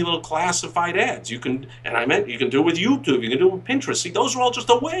tiny little classified ads. You can, and I meant you can do it with YouTube, you can do it with Pinterest. See, those are all just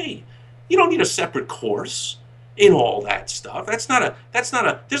a way. You don't need a separate course in all that stuff. That's not a,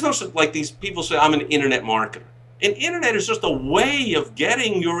 there's no, like these people say, I'm an internet marketer. An internet is just a way of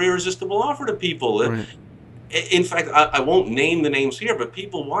getting your irresistible offer to people. Right. In fact, I won't name the names here, but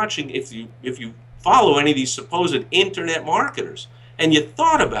people watching, if you follow any of these supposed internet marketers, and you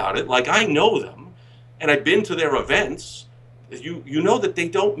thought about it, like I know them, and I've been to their events, you know that they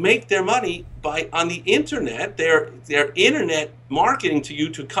don't make their money on the internet. They're internet marketing to you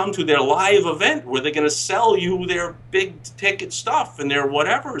to come to their live event where they're going to sell you their big ticket stuff and their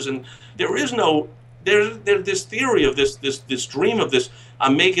whatevers. And there is no, there's this theory of this dream of this,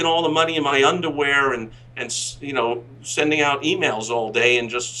 I'm making all the money in my underwear and you know, sending out emails all day and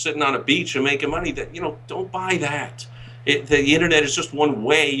just sitting on a beach and making money. That, you know, don't buy that. The internet is just one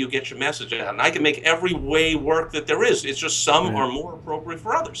way you get your message out, and I can make every way work that there is. It's just some are more appropriate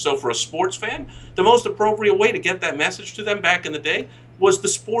for others. So for a sports fan, the most appropriate way to get that message to them back in the day was the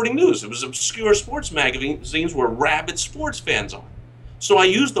sporting news. It was obscure sports magazines where rabid sports fans are. So I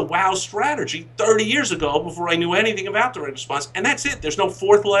used the WOW strategy 30 years ago before I knew anything about direct response, and that's it. There's no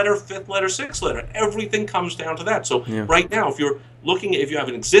fourth letter, fifth letter, sixth letter. Everything comes down to that. So right now, if you're looking at, if you have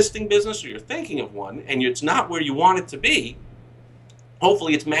an existing business or you're thinking of one and it's not where you want it to be,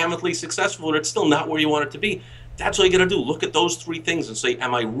 hopefully it's mammothly successful, or it's still not where you want it to be. That's all you got to do. Look at those three things and say,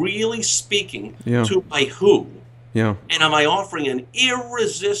 am I really speaking to my who? And am I offering an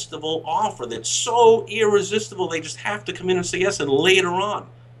irresistible offer that's so irresistible they just have to come in and say yes, and later on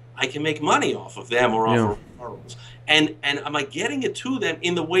I can make money off of them or offer referrals. And am I getting it to them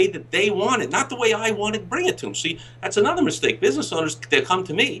in the way that they want it, not the way I want to bring it to them? See, that's another mistake. Business owners, they'll come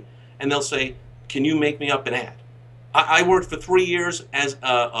to me and they'll say, can you make me up an ad? I worked for 3 years as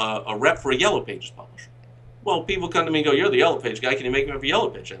a rep for a Yellow Pages publisher. Well, people come to me and go, you're the Yellow Page guy, can you make me up a Yellow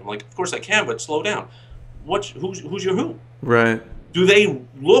Page? And I'm like, of course I can, but slow down. Who's your who? Right. Do they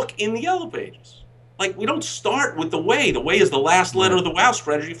look in the Yellow Pages? Like, we don't start with the way. The way is the last letter of the WOW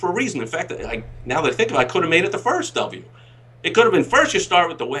strategy for a reason. In fact, now that I think of it, I could have made it the first W. It could have been first you start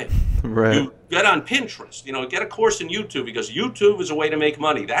with the way. Right. You get on Pinterest, you know, get a course in YouTube, because YouTube is a way to make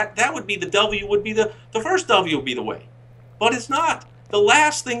money. That would be the W, would be the first W would be the way. But it's not. The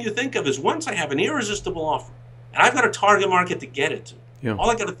last thing you think of is, once I have an irresistible offer, and I've got a target market to get it to,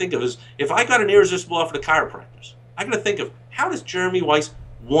 all I got to think of is, if I got an irresistible offer to chiropractors, I got to think of, how does Jeremy Weisz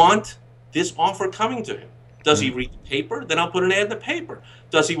want this offer coming to him? Does he read the paper? Then I'll put an ad in the paper.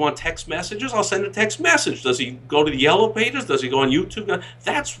 Does he want text messages? I'll send a text message. Does he go to the Yellow Pages? Does he go on YouTube?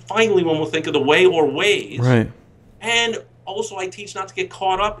 That's finally when we'll think of the way or ways. Right. And also, I teach not to get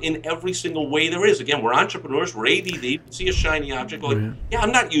caught up in every single way there is. Again, we're entrepreneurs. We're ADD. We see a shiny object. Like, yeah,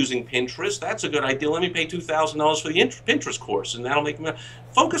 I'm not using Pinterest. That's a good idea. Let me pay $2,000 for the Pinterest course, and that'll make me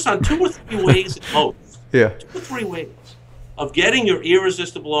focus on 2 or 3 ways at most. 2 or 3 ways of getting your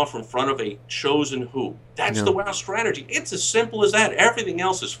irresistible offer in front of a chosen who. That's the WOW strategy. It's as simple as that. Everything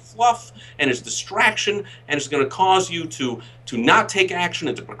else is fluff and is distraction, and it's going to cause you to not take action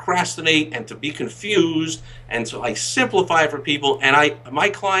and to procrastinate and to be confused. And so I simplify it for people, and my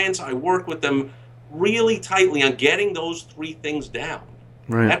clients, I work with them really tightly on getting those 3 things down.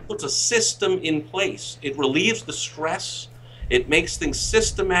 Right. That puts a system in place. It relieves the stress. It makes things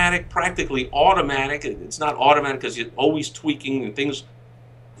systematic, practically automatic. It's not automatic because you're always tweaking, and things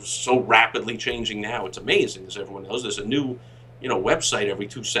are so rapidly changing now. It's amazing, as everyone knows. There's a new, website every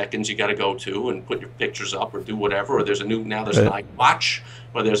 2 seconds you got to go to and put your pictures up or do whatever. Or there's a new, now there's an iWatch,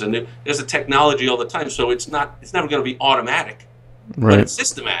 or there's a technology all the time. So it's never going to be automatic, but it's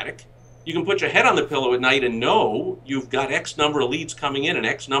systematic. You can put your head on the pillow at night and know you've got X number of leads coming in, and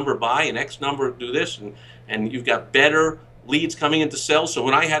X number buy, and X number do this, and you've got better leads coming into sales. So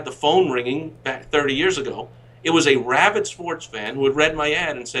when I had the phone ringing back 30 years ago, it was a rabid sports fan who had read my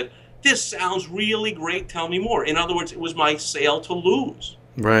ad and said, this sounds really great, tell me more. In other words, it was my sale to lose.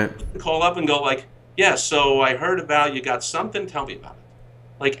 Right. Call up and go like, yeah, so I heard about you got something, tell me about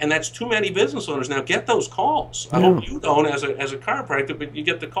it. And that's too many business owners now. Get those calls. I hope you don't as a chiropractor, but you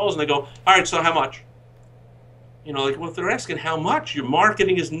get the calls and they go, all right, so how much? Well, if they're asking how much, your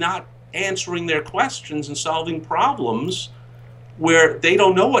marketing is not answering their questions and solving problems where they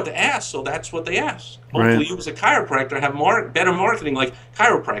don't know what to ask, so that's what they ask. Hopefully you as a chiropractor have better marketing like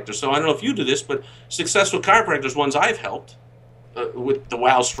chiropractors. So I don't know if you do this, but successful chiropractors, ones I've helped with the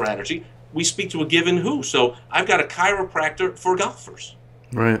WOW strategy, we speak to a given who. So I've got a chiropractor for golfers.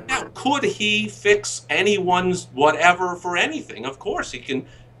 Right. Now, could he fix anyone's whatever for anything? Of course, he can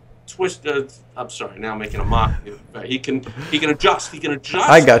twist. I'm sorry, now I'm making a mock. He can adjust. He can adjust.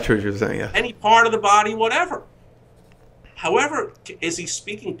 I got what you're saying. Yeah. Any part of the body, whatever. However, is he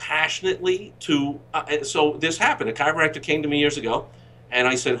speaking passionately to? So this happened. A chiropractor came to me years ago, and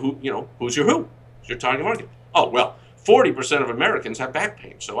I said, who's your who? Who's your target market? Oh, well, 40% of Americans have back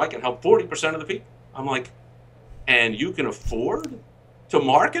pain, so I can help 40% of the people. I'm like, and you can afford to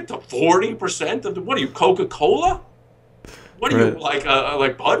market to 40% of the, what are you, Coca-Cola? What are you, like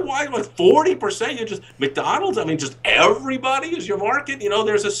Budweiser? Like 40%? You just, McDonald's? I mean, just everybody is your market? You know,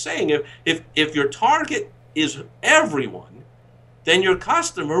 there's a saying, if your target is everyone, then your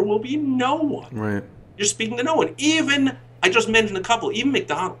customer will be no one. Right. You're speaking to no one. Even, I just mentioned a couple, even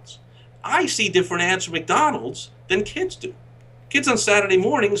McDonald's. I see different ads for McDonald's than kids do. Kids on Saturday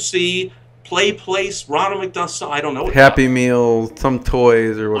mornings see Play Place, Ronald McDonald, I don't know. Happy Meal, some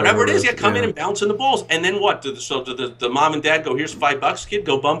toys or whatever it is. Yeah, come in and bouncing the balls. And then what? Do the mom and dad go, here's $5, kid,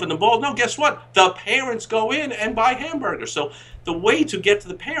 go bumping the ball? No, guess what? The parents go in and buy hamburgers. So the way to get to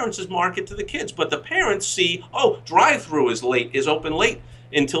the parents is market to the kids. But the parents see, oh, drive-through is open late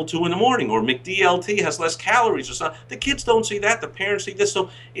until 2 in the morning, or McDLT has less calories or something. The kids don't see that. The parents see this. So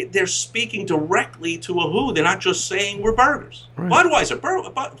they're speaking directly to a who. They're not just saying we're burgers. Right.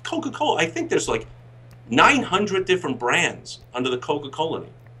 Budweiser, Coca-Cola. I think there's like 900 different brands under the Coca-Cola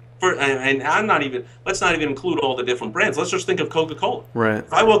name. And I'm not even, let's not even include all the different brands. Let's just think of Coca-Cola. Right.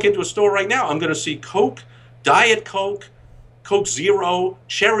 If I walk into a store right now, I'm going to see Coke, Diet Coke, Coke Zero,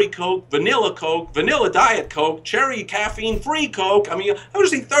 Cherry Coke, Vanilla Diet Coke, Cherry Caffeine-Free Coke. I mean, I would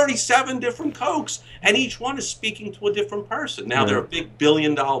see 37 different Cokes, and each one is speaking to a different person. Now, they're a big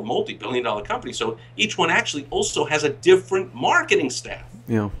billion-dollar, multi-billion-dollar company, so each one actually also has a different marketing staff.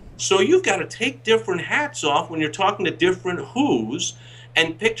 Yeah. So you've got to take different hats off when you're talking to different who's,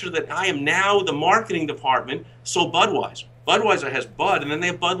 and picture that I am now the marketing department, so Budweiser. Budweiser has Bud, and then they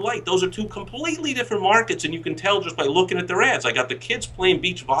have Bud Light. Those are two completely different markets, and you can tell just by looking at their ads. I got the kids playing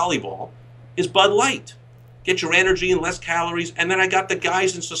beach volleyball is Bud Light. Get your energy and less calories. And then I got the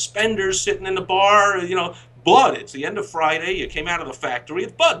guys in suspenders sitting in the bar, you know, Bud. It's the end of Friday. You came out of the factory.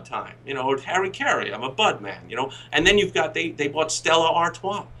 It's Bud time, you know, or Harry Carey. I'm a Bud man, you know. And then you've got, they bought Stella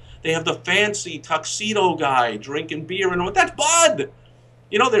Artois. They have the fancy tuxedo guy drinking beer, and that's Bud.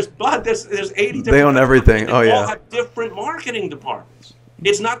 You know, there's Bud, there's 80 different. They own everything. Oh, yeah. All have different marketing departments.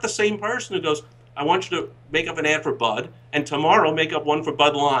 It's not the same person who goes, I want you to make up an ad for Bud, and tomorrow make up one for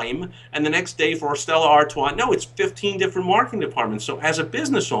Bud Lime, and the next day for Stella Artois. No, it's 15 different marketing departments. So as a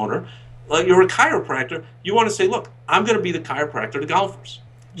business owner, you're a chiropractor, you want to say, look, I'm going to be the chiropractor to golfers.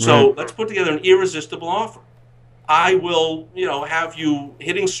 So let's put together an irresistible offer. I will, you know, have you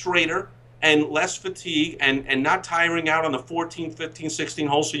hitting straighter and less fatigue and not tiring out on the 14, 15, 16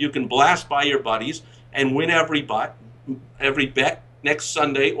 holes, so you can blast by your buddies and win every bet next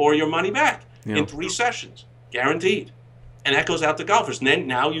Sunday or your money back in 3 sessions, guaranteed. And that goes out to golfers. And then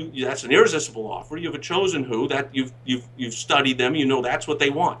now that's an irresistible offer. You have a chosen who that you've studied them. You know that's what they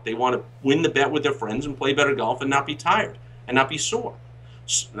want. They want to win the bet with their friends and play better golf and not be tired and not be sore.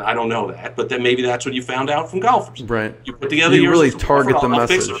 I don't know that, but then maybe that's what you found out from golfers. Right. You put together you your really target the message. I'll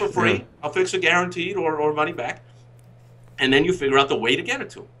fix it for free. Yeah. I'll fix it guaranteed or money back. And then you figure out the way to get it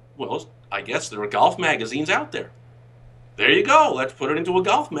to them. Well, I guess there are golf magazines out there. There you go. Let's put it into a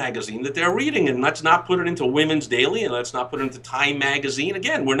golf magazine that they're reading, and let's not put it into Women's Daily, and let's not put it into Time Magazine.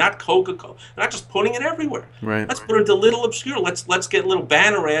 Again, we're not Coca-Cola. We're not just putting it everywhere. Right. Let's put it into little obscure. Let's get little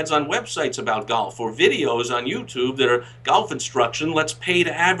banner ads on websites about golf or videos on YouTube that are golf instruction. Let's pay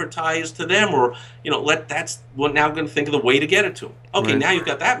to advertise to them, or you know, that's what now I'm going to think of the way to get it to them. Okay, now you've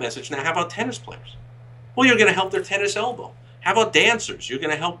got that message. Now, how about tennis players? Well, you're going to help their tennis elbow. How about dancers? You're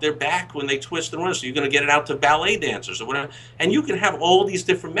going to help their back when they twist and run, so you're going to get it out to ballet dancers or whatever. And you can have all these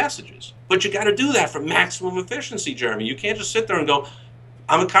different messages. But you got to do that for maximum efficiency, Jeremy. You can't just sit there and go,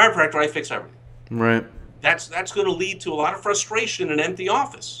 I'm a chiropractor, I fix everything. Right. That's going to lead to a lot of frustration in an empty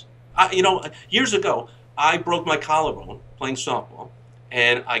office. You know, years ago, I broke my collarbone playing softball,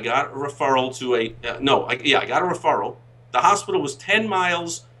 and I got a referral to I got a referral. The hospital was 10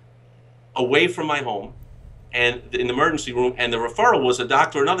 miles away from my home, and in the emergency room, and the referral was a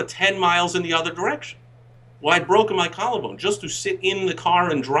doctor another 10 miles in the other direction. Well, I'd broken my collarbone. Just to sit in the car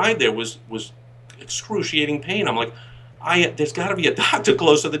and drive there was excruciating pain. I'm like, there's got to be a doctor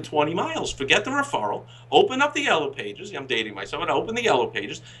closer than 20 miles. Forget the referral. Open up the Yellow Pages. I'm dating myself. I opened the Yellow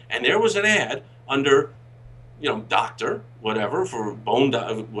Pages, and there was an ad under, you know, doctor, whatever, for bone,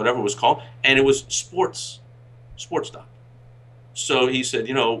 whatever it was called, and it was sports doctor. So he said,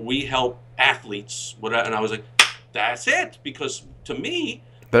 you know, we help athletes. And I was like, that's it. Because to me,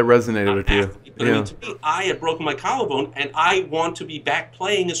 that resonated with you. But I mean, to me, I had broken my collarbone, and I want to be back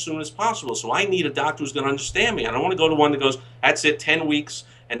playing as soon as possible. So I need a doctor who's going to understand me. I don't want to go to one that goes, that's it, 10 weeks,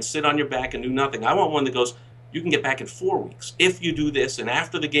 and sit on your back and do nothing. I want one that goes, you can get back in 4 weeks if you do this, and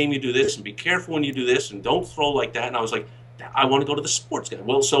after the game you do this, and be careful when you do this, and don't throw like that. And I was like, I want to go to the sports guy.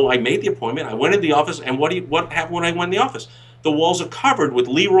 Well, so I made the appointment. I went in the office, and what happened when I went in the office? The walls are covered with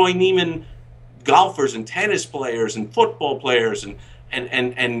Leroy Neiman golfers and tennis players and football players, and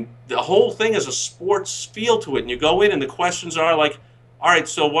the whole thing has a sports feel to it. And you go in, and the questions are like, all right,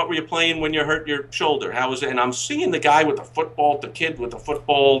 so what were you playing when you hurt your shoulder? How was it? And I'm seeing the guy with the kid with the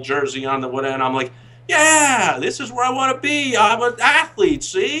football jersey on the whatever, and I'm like, yeah, this is where I want to be. I'm an athlete,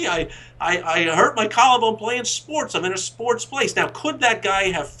 see? I hurt my collarbone playing sports. I'm in a sports place. Now, could that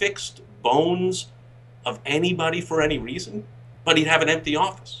guy have fixed bones of anybody for any reason? But he'd have an empty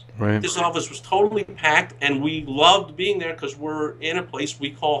office. Right. This office was totally packed, and we loved being there because we're in a place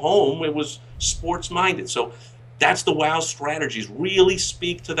we call home. It was sports-minded. So that's the WOW strategies. Really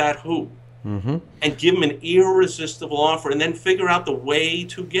speak to that who. And give them an irresistible offer, and then figure out the way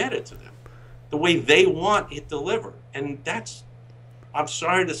to get it to them, the way they want it delivered. And that's, I'm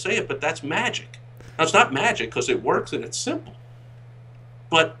sorry to say it, but that's magic. Now, it's not magic because it works and it's simple.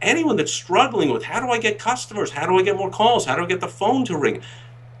 But anyone that's struggling with, how do I get customers? How do I get more calls? How do I get the phone to ring?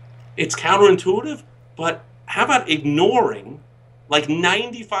 It's counterintuitive, but how about ignoring like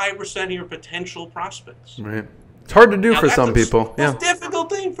 95% of your potential prospects? Right. It's hard to do for some people. It's a difficult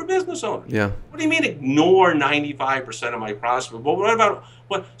thing for business owners. Yeah. What do you mean ignore 95% of my prospects? Well, what about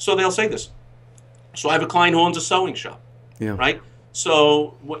what? So they'll say this. So I have a client who owns a sewing shop. Yeah. Right.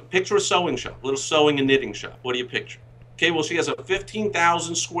 So picture a sewing shop, a little sewing and knitting shop. What do you picture? Okay, well, she has a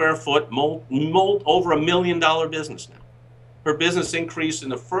 15,000 square foot, over $1 million business now. Her business increased in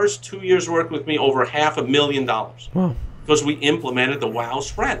the first 2 years working with me over $500,000. Wow. Because we implemented the WOW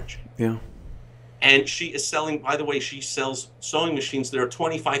strategy. Yeah. And she is selling, by the way, she sells sewing machines that are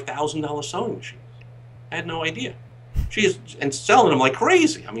 $25,000 sewing machines. I had no idea. She is, and selling them like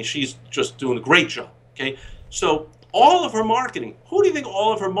crazy. I mean, she's just doing a great job. Okay, so all of her marketing, who do you think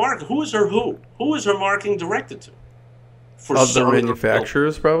all of her marketing, who is her who? Who is her marketing directed to? For other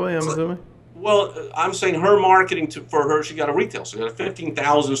manufacturers, probably, I'm assuming? Well, I'm saying her marketing for her, she got a retail. So she got a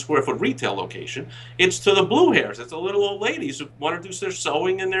 15,000 square foot retail location. It's to the blue hairs. It's the little old ladies who want to do their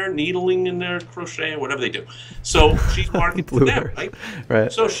sewing and their needling and their crochet or whatever they do. So she's marketing to them, right?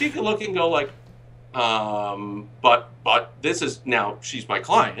 Right. So she can look and go like, but this is, now she's my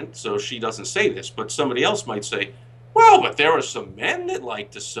client, so she doesn't say this, but somebody else might say, well, but there are some men that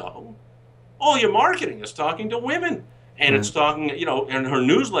like to sew. All your marketing is talking to women. And it's talking, you know, in her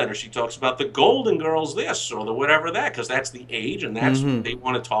newsletter, she talks about the Golden Girls this or the whatever that, because that's the age and that's what they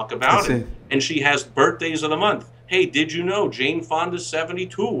want to talk about. And she has birthdays of the month. Hey, did you know Jane Fonda's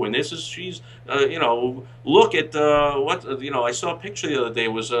 72? And this is, she's, you know, look at what, you know, I saw a picture the other day.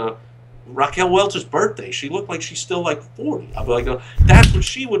 It was Raquel Welch's birthday. She looked like she's still like 40. I'll be like, that's what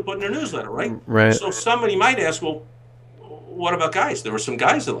she would put in her newsletter, right? Right. So somebody might ask, well, what about guys? There were some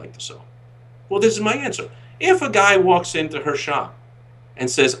guys that like to sew. Well, this is my answer. If a guy walks into her shop and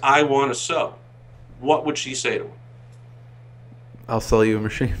says, I want to sew, what would she say to him? I'll sell you a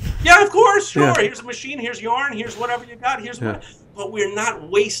machine. Yeah, of course, sure. Yeah. Here's a machine, here's yarn, here's whatever you got, here's what. But we're not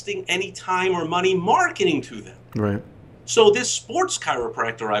wasting any time or money marketing to them. Right. So this sports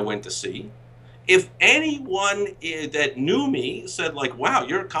chiropractor I went to see, if anyone that knew me said like, wow,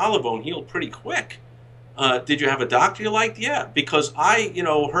 your collarbone healed pretty quick. Did you have a doctor you liked? Yeah, because I, you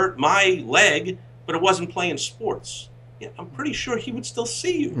know, hurt my leg, but it wasn't playing sports. Yeah, I'm pretty sure he would still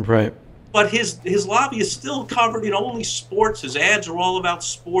see you. Right. But his lobby is still covered in only sports. His ads are all about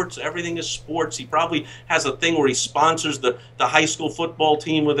sports. Everything is sports. He probably has a thing where he sponsors the high school football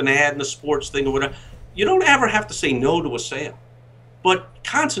team with an ad and a sports thing or whatever. You don't ever have to say no to a sale. But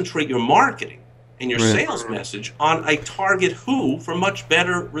concentrate your marketing and your sales message on a target who for much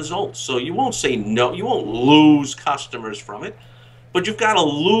better results. So you won't say no. You won't lose customers from it. But you've got to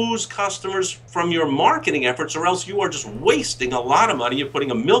lose customers from your marketing efforts, or else you are just wasting a lot of money. You're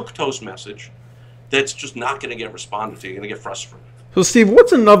putting a milquetoast message that's just not going to get responded to. You're going to get frustrated. So, Steve,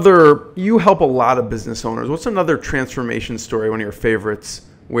 what's another, you help a lot of business owners. What's another transformation story, one of your favorites,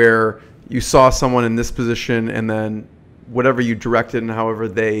 where you saw someone in this position and then whatever you directed and however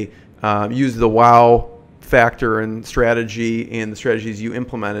they used the WOW factor and strategy and the strategies you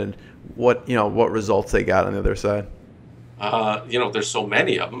implemented, what results they got on the other side? You know, there's so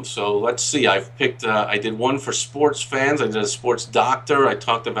many of them. So let's see. I've picked, I did one for sports fans. I did a sports doctor. I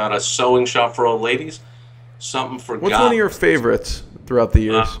talked about a sewing shop for old ladies. something for What's God. one of your favorites throughout the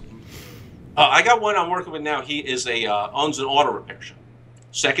years? I got one I'm working with now. He is owns an auto repair shop,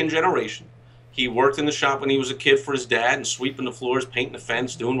 second generation. He worked in the shop when he was a kid for his dad and sweeping the floors, painting the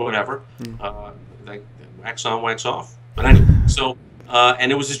fence, doing whatever. Like wax on, wax off. But anyway, so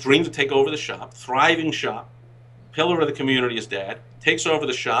and it was his dream to take over the shop, thriving shop, pillar of the community. His dad takes over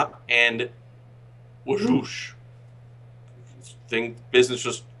the shop, and whoosh, business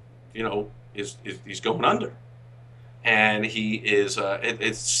just, you know, he's going under. And he is,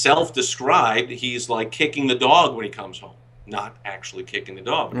 it's self-described, he's like kicking the dog when he comes home. Not actually kicking the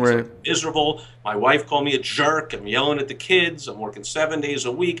dog. He's like, miserable. My wife called me a jerk. I'm yelling at the kids. I'm working 7 days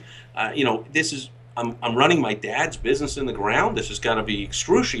a week. You know, this is, I'm running my dad's business in the ground. This has got to be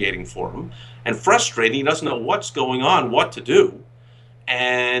excruciating for him and frustrating. He doesn't know what's going on, what to do.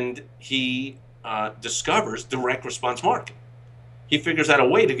 And he discovers direct response marketing. He figures out a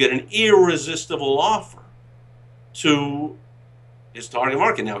way to get an irresistible offer to his target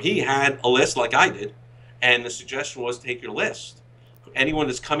market. Now, he had a list like I did, and the suggestion was take your list. Anyone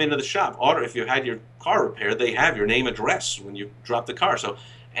that's come into the shop, order, if you had your car repaired, they have your name, address when you drop the car, so,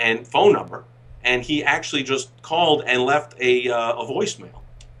 and phone number. And he actually just called and left a voicemail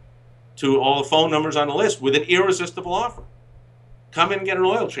to all the phone numbers on the list with an irresistible offer. Come in and get an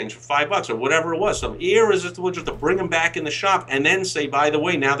oil change for $5 or whatever it was. So irresistible, just to bring them back in the shop and then say, by the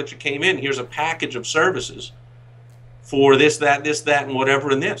way, now that you came in, here's a package of services for this, that, and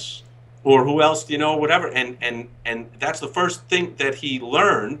whatever in this. Or who else do you know, whatever. And that's the first thing that he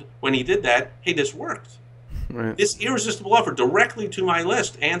learned when he did that. Hey, this worked. Right. This irresistible offer directly to my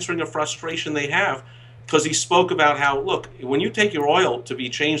list, answering a frustration they have, because he spoke about how, look, when you take your oil to be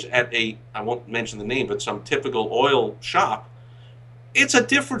changed at a, I won't mention the name, but some typical oil shop, it's a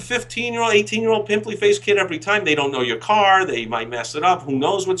different 15-year-old, 18-year-old pimply-faced kid every time. They don't know your car. They might mess it up. Who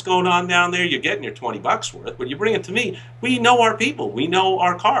knows what's going on down there? You're getting your $20 worth. But you bring it to me. We know our people. We know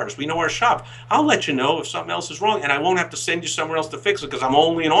our cars. We know our shop. I'll let you know if something else is wrong, and I won't have to send you somewhere else to fix it because I'm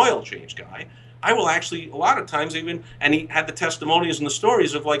only an oil change guy. I will actually, a lot of times even, and he had the testimonies and the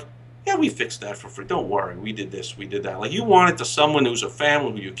stories of like, yeah, we fixed that for free. Don't worry. We did this. We did that. Like, you want it to someone who's a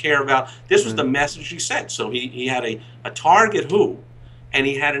family who you care about. This was the message he sent. So he had a target who, and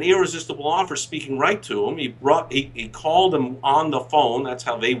he had an irresistible offer speaking right to him. He called him on the phone. That's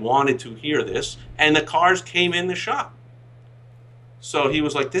how they wanted to hear this. And the cars came in the shop. So he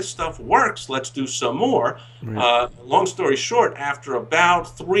was like, this stuff works. Let's do some more. Right. Long story short, after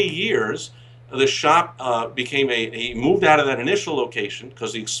about 3 years, the shop he moved out of that initial location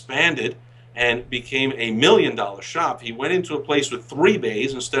because he expanded and became $1 million shop. He went into a place with 3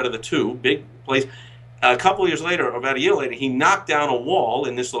 bays instead of the 2, big place. A couple of years later, about a year later, he knocked down a wall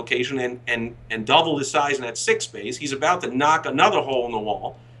in this location and doubled his size and had 6 bays. He's about to knock another hole in the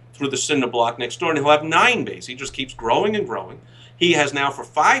wall through the cinder block next door, and he'll have 9 bays. He just keeps growing and growing. He has now, for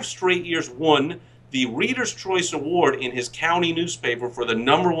 5 straight years, won the Reader's Choice Award in his county newspaper for the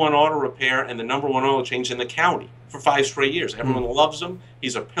 #1 auto repair and the #1 oil change in the county for 5 straight years. Everyone loves him.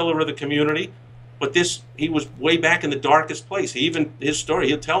 He's a pillar of the community. But he was way back in the darkest place. His story,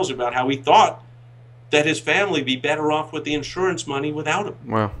 he tells you about how he thought that his family would be better off with the insurance money without him.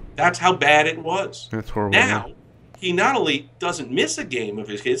 Wow. That's how bad it was. That's horrible. Now, he not only doesn't miss a game of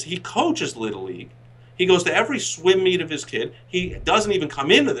his kids, he coaches Little League. He goes to every swim meet of his kid. He doesn't even come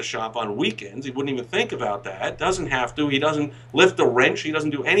into the shop on weekends. He wouldn't even think about that. Doesn't have to. He doesn't lift a wrench. He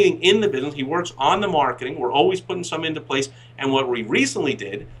doesn't do anything in the business. He works on the marketing. We're always putting some into place. And what we recently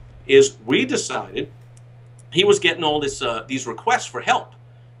did is we decided he was getting all these requests for help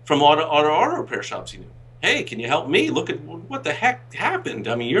from auto repair shops he knew. Hey, can you help me? Look at what the heck happened.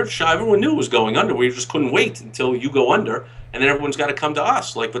 I mean, your shop, everyone knew it was going under. We just couldn't wait until you go under, and then everyone's got to come to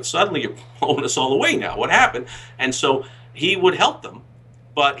us. Like, but suddenly you're blowing us all away now. What happened? And so he would help them,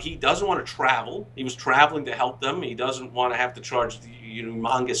 but he doesn't want to travel. He was traveling to help them. He doesn't want to have to charge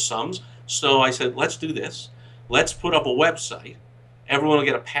humongous sums. So I said, let's do this. Let's put up a website. Everyone will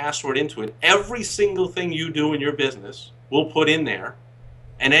get a password into it. Every single thing you do in your business, we'll put in there.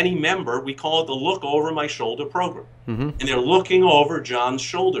 And any member, we call it the Look Over My Shoulder program. And they're looking over John's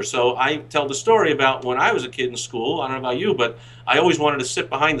shoulder. So I tell the story about when I was a kid in school. I don't know about you, but I always wanted to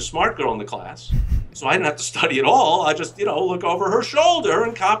sit behind the smart girl in the class. So I didn't have to study at all. I just, look over her shoulder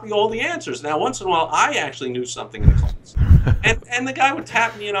and copy all the answers. Now, once in a while, I actually knew something in the class. And the guy would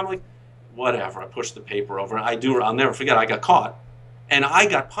tap me, and I'm like, whatever. I pushed the paper over. I'll never forget, I got caught. And I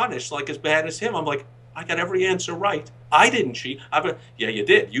got punished like as bad as him. I'm like, I got every answer right. I didn't cheat. Yeah, you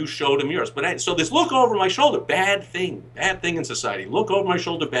did. You showed him yours. But so this look over my shoulder, bad thing in society. Look over my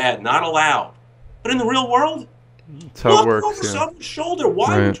shoulder, bad, not allowed. But in the real world, That's how it Look works. over Yeah. someone's shoulder.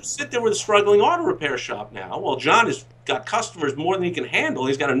 Why would you sit there with a struggling auto repair shop now? Well, John has got customers more than he can handle.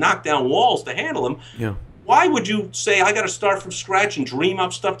 He's got to knock down walls to handle them. Yeah. Why would you say, I got to start from scratch and dream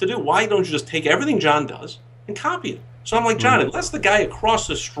up stuff to do? Why don't you just take everything John does and copy it? So I'm like, John, unless the guy across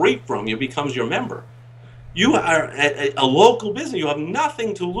the street from you becomes your member, you are a local business. You have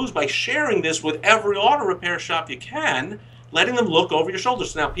nothing to lose by sharing this with every auto repair shop you can, letting them look over your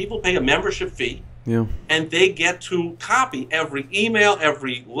shoulders. So now people pay a membership fee. Yeah. And they get to copy every email,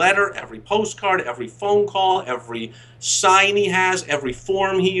 every letter, every postcard, every phone call, every sign he has, every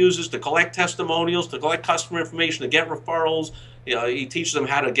form he uses to collect testimonials, to collect customer information, to get referrals. You know, he teaches them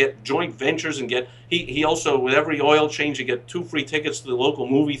how to get joint ventures and get. He also, with every oil change, you get 2 free tickets to the local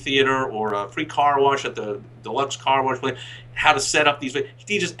movie theater or a free car wash at the deluxe car wash place. How to set up these. He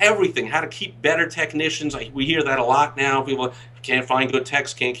teaches everything. How to keep better technicians. We hear that a lot now. People can't find good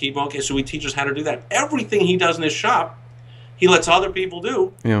techs, can't keep them. Okay, so he teaches how to do that. Everything he does in his shop, he lets other people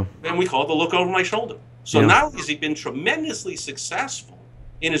do. Yeah. And we call it the look over my shoulder. So not only has he been tremendously successful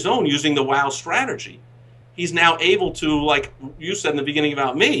in his own using the WOW strategy, he's now able to, like you said in the beginning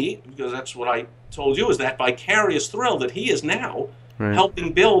about me, because that's what I told you, is that vicarious thrill that he is now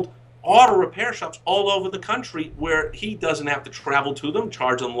helping build auto repair shops all over the country where he doesn't have to travel to them,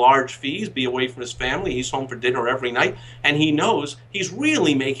 charge them large fees, be away from his family. He's home for dinner every night, and he knows he's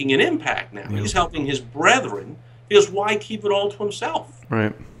really making an impact now. He's helping his brethren, because why keep it all to himself?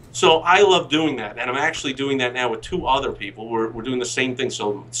 Right. So I love doing that, and I'm actually doing that now with 2 other people. We're doing the same thing.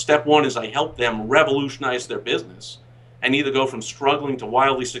 So step 1 is I help them revolutionize their business and either go from struggling to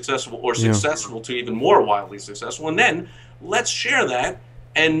wildly successful or successful to even more wildly successful. And then let's share that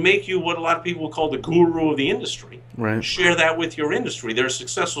and make you what a lot of people call the guru of the industry. Right. Share that with your industry. There are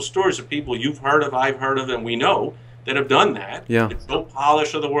successful stories of people you've heard of, I've heard of, and we know that have done that. Yeah. The Joe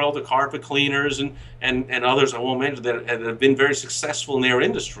Polish of the world, the carpet cleaners, and others I won't mention that have been very successful in their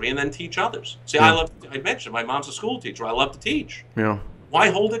industry and then teach others. See, I mentioned my mom's a school teacher. I love to teach. Yeah. Why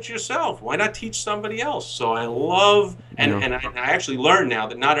hold it yourself? Why not teach somebody else? So I love, and I actually learned now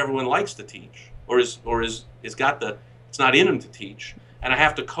that not everyone likes to teach or is got the, it's not in them to teach. And I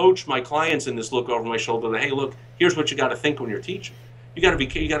have to coach my clients in this look over my shoulder that, hey, look, here's what you got to think when you're teaching. You got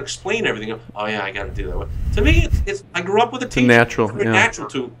to explain everything. Oh yeah, I got to do that. To me, it's I grew up with a teacher. It's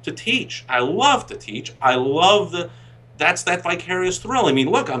natural to teach. I love to teach. I love that's that vicarious thrill. I mean,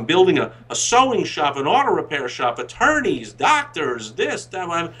 look, I'm building a sewing shop, an auto repair shop, attorneys, doctors, this,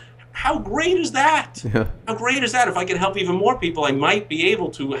 that. How great is that? Yeah. How great is that? If I could help even more people, I might be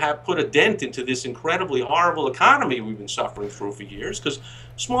able to have put a dent into this incredibly horrible economy we've been suffering through for years, because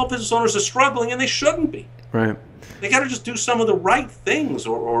small business owners are struggling and they shouldn't be. Right. They got to just do some of the right things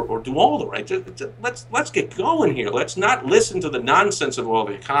or do all the right. Let's get going here. Let's not listen to the nonsense of, well,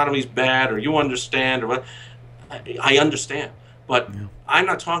 the economy's bad or you understand or what. I understand. But I'm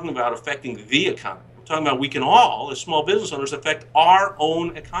not talking about affecting the economy. I'm talking about we can all, as small business owners, affect our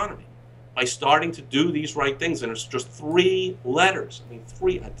own economy by starting to do these right things. And it's just 3 letters. I mean,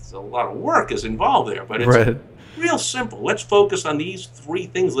 3, it's a lot of work is involved there, but it's real simple. Let's focus on these 3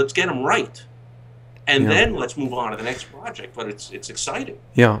 things. Let's get them right. And then let's move on to the next project. But it's exciting.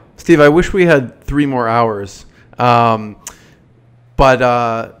 Yeah. Steve, I wish we had 3 more hours. But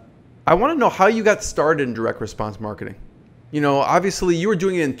I want to know how you got started in direct response marketing. You know, obviously you were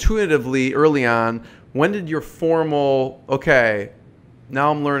doing it intuitively early on. When did your formal, okay, now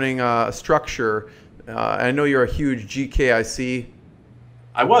I'm learning a structure. I know you're a huge GKIC.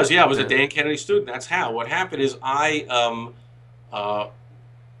 I was, yeah. I was a Dan Kennedy student. That's how. What happened is I,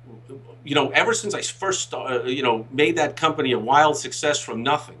 you know, ever since I first, made that company a wild success from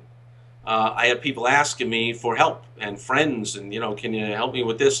nothing, I had people asking me for help and friends and, can you help me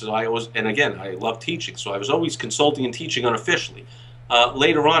with this? So and again, I love teaching. So I was always consulting and teaching unofficially.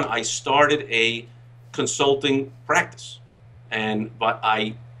 Later on, I started a consulting practice, but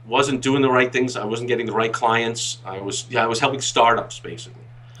I wasn't doing the right things. I wasn't getting the right clients. I was helping startups basically.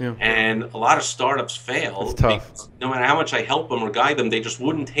 Yeah. And a lot of startups fail because no matter how much I help them or guide them, they just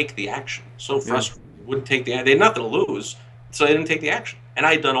wouldn't take the action. So frustrating. Yeah. Wouldn't take they had nothing to lose, so they didn't take the action. And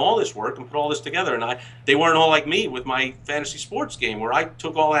I had done all this work and put all this together, and they weren't all like me with my fantasy sports game where I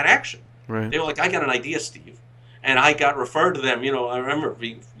took all that action. Right. They were like, I got an idea, Steve. And I got referred to them. I remember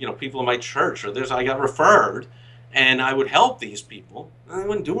people in my church or I got referred, and I would help these people, and they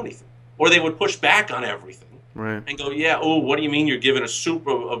wouldn't do anything. Or they would push back on everything. Right. And go, yeah, oh, what do you mean you're giving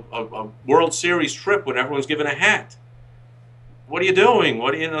a World Series trip when everyone's giving a hat? What are you doing?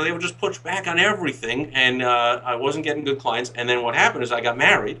 They would just push back on everything, and I wasn't getting good clients. And then what happened is I got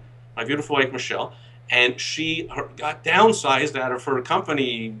married, my beautiful wife Michelle, and she got downsized out of her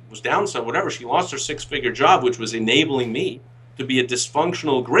company, was downsized, whatever. She lost her 6-figure job, which was enabling me to be a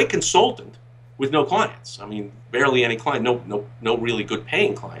dysfunctional, great consultant with no clients. I mean, barely any client, no really good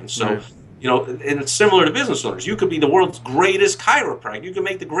paying clients. So, Right. you know, and it's similar to business owners. You could be the world's greatest chiropractor. You can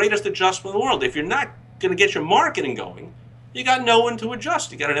make the greatest adjustment in the world. If you're not going to get your marketing going, you got no one to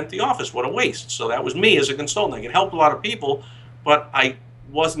adjust. You got an empty office. What a waste. So that was me as a consultant. I could help a lot of people, but I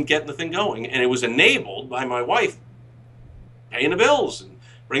wasn't getting the thing going. And it was enabled by my wife paying the bills and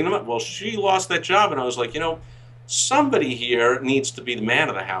bringing them up. Well, she lost that job, and I was like, you know, somebody here needs to be the man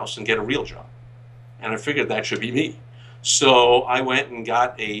of the house and get a real job. And I figured that should be me. So I went and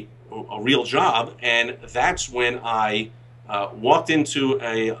got a real job, and that's when I walked into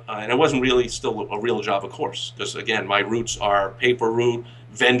and it wasn't really still a real job, of course, because again, my roots are paper route,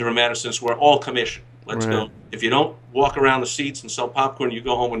 vendor medicine, so we're all commission. Let's Right. go. If you don't walk around the seats and sell popcorn, you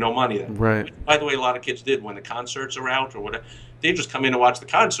go home with no money then. Right. Which, by the way, a lot of kids did when the concerts are out or whatever. They just come in and watch the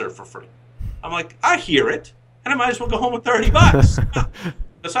concert for free. I'm like, I hear it, and I might as well go home with $30.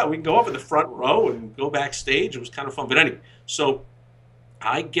 That's how we can go up in the front row and go backstage. It was kind of fun. But anyway, so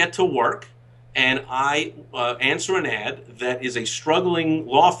I get to work, and I answer an ad that is a struggling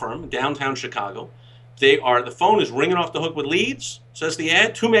law firm downtown Chicago. The phone is ringing off the hook with leads, says the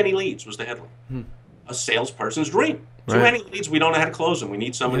ad. Too many leads was the headline. A salesperson's dream. Too Right. many leads, we don't know how to close them. We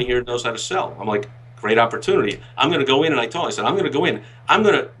need somebody here who knows how to sell. I'm like, great opportunity. I'm going to go in, and I said, I'm going to go in. I'm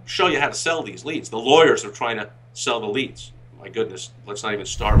going to show you how to sell these leads. The lawyers are trying to sell the leads. My goodness, let's not even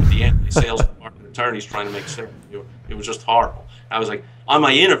start with the end. The sales department attorneys trying to make sales. It was just horrible. I was like, on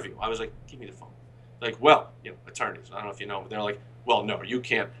my interview, I was like, give me the phone. Like, well, you know, attorneys, I don't know if you know, but they're like, well, no, you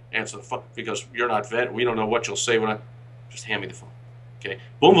can't answer the phone because you're not vet. We don't know what you'll say when just hand me the phone. Okay,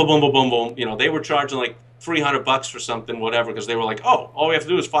 boom, boom, boom, boom, boom, boom. You know, they were charging like $300 for something, whatever, because they were like, oh, all we have to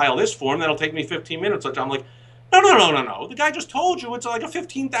do is file this form. That'll take me 15 minutes. I'm like, no. The guy just told you it's like a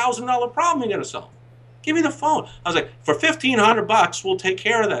 $15,000 problem you're going to solve. Give me the phone. I was like, for $1,500, we'll take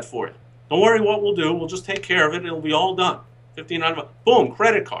care of that for you. Don't worry what we'll do. We'll just take care of it. It'll be all done. $1,500. Boom,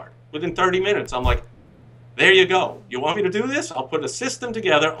 credit card. Within 30 minutes. I'm like, there you go. You want me to do this? I'll put a system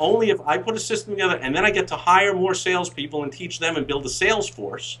together. Only if I put a system together, and then I get to hire more salespeople and teach them and build a sales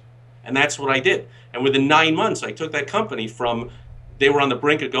force. And that's what I did. And within 9 months, I took that company from, they were on the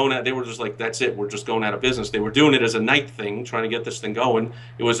brink of going out, they were just like, that's it, we're just going out of business. They were doing it as a night thing, trying to get this thing going.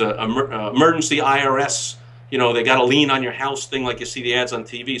 It was an emergency IRS, you know, they got a lien on your house thing like you see the ads on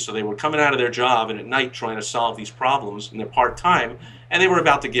TV. So they were coming out of their job and at night trying to solve these problems, and they're part-time, and they were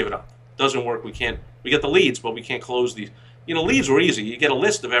about to give it up. Doesn't work, we get the leads, but we can't close these. You know, leads were easy. You get a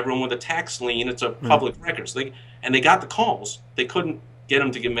list of everyone with a tax lien, it's a public records. And they got the calls. They couldn't get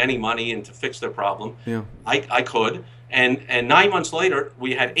them to give them any money and to fix their problem. Yeah. I could. And 9 months later,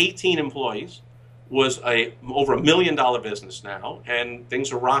 we had 18 employees, was over $1 million business now, and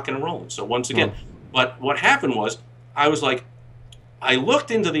things are rocking and rolling. So once again, but what happened was, I was like, I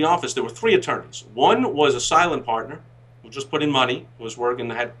looked into the office, there were 3 attorneys. One was a silent partner, who just put in money, who was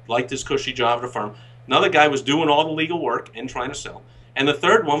working, liked his cushy job at a firm. Another guy was doing all the legal work and trying to sell. And the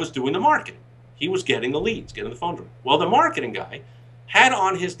third one was doing the marketing. He was getting the leads, getting the phone ring. Well, the marketing guy had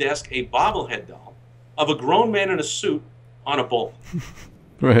on his desk a bobblehead doll of a grown man in a suit on a bull.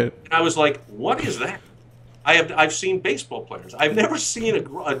 Right. And I was like, what is that? I've seen baseball players. I've never seen a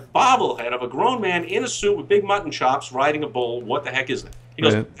bobblehead of a grown man in a suit with big mutton chops riding a bull. What the heck is that? He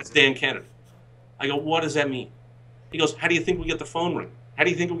goes, that's Dan Kennedy. I go, what does that mean? He goes, how do you think we get the phone ring? How do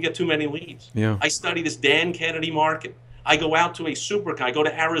you think we get too many leads? Yeah. I study this Dan Kennedy market. I go out to I go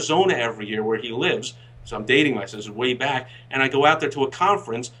to Arizona every year where he lives. So I'm dating myself, this is way back. And I go out there to a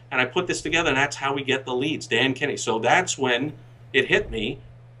conference, and I put this together, and that's how we get the leads, Dan Kennedy. So that's when it hit me.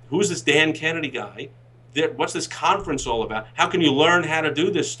 Who's this Dan Kennedy guy? What's this conference all about? How can you learn how to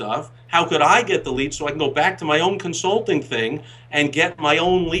do this stuff? How could I get the leads so I can go back to my own consulting thing and get my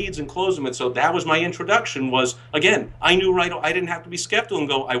own leads and close them? And so that was my introduction was, again, I knew right, I didn't have to be skeptical and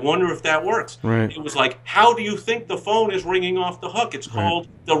go, I wonder if that works. Right. It was like, how do you think the phone is ringing off the hook? It's called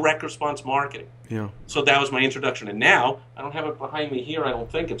direct response marketing. Yeah. So that was my introduction. And now, I don't have it behind me here, I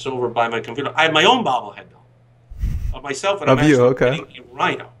don't think. It's over by my computer. I have my own bobblehead doll of myself, and I'm actually getting a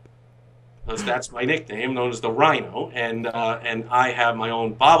rhino. Because that's my nickname, known as the Rhino, and I have my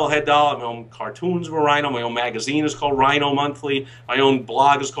own bobblehead doll, my own cartoons of a rhino, my own magazine is called Rhino Monthly, my own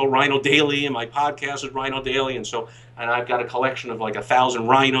blog is called Rhino Daily, and my podcast is Rhino Daily, and I've got a collection of like 1,000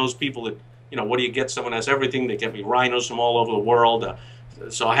 rhinos. People that, you know, what do you get? Someone has everything. They get me rhinos from all over the world.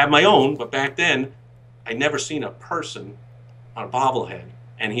 So I have my own, but back then, I'd never seen a person on a bobblehead,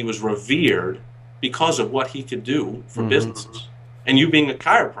 and he was revered because of what he could do for businesses. And you being a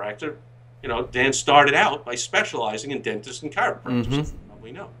chiropractor, Dan started out by specializing in dentists and chiropractors, as you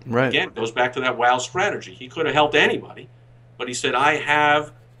probably know. Right. Again, it goes back to that wow strategy. He could have helped anybody, but he said, I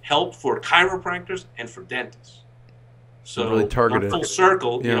have help for chiropractors and for dentists. So really targeted. Full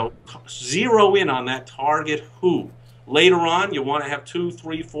circle, zero in on that target who. Later on, you want to have 2,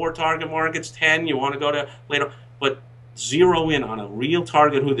 3, 4 target markets, 10, you want to go to later, but zero in on a real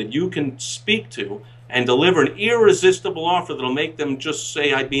target who that you can speak to and deliver an irresistible offer that'll make them just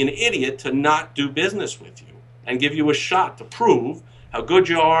say, I'd be an idiot to not do business with you, and give you a shot to prove how good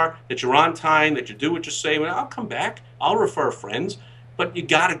you are, that you're on time, that you do what you say. Well, I'll come back, I'll refer friends, but you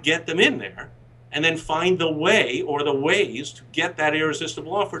got to get them in there and then find the way or the ways to get that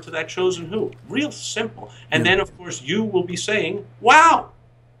irresistible offer to that chosen who. Real simple. And then, of course, you will be saying, wow.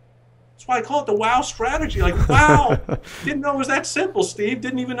 That's why I call it the wow strategy. Like, wow, didn't know it was that simple, Steve.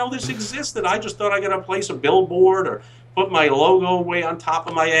 Didn't even know this existed. I just thought I got to place a billboard or put my logo way on top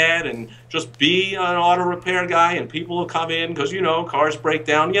of my ad and just be an auto repair guy and people will come in because, cars break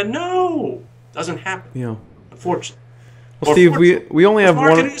down. Yeah, no, doesn't happen. Yeah. Unfortunately. Well, Steve, we only have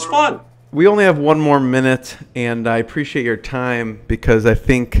marketing is fun. We only have one more minute, and I appreciate your time because I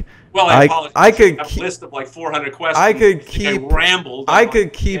think I apologize. I could have a list of like 400 questions. I rambled. I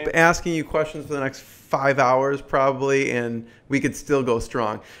could keep game. asking you questions for the next 5 hours probably, and we could still go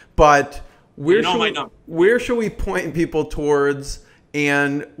strong. But where should we point people towards?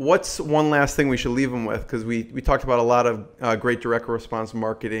 And what's one last thing we should leave them with? Because we talked about a lot of great direct response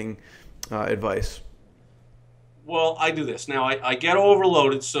marketing advice. Well, I do this. Now, I get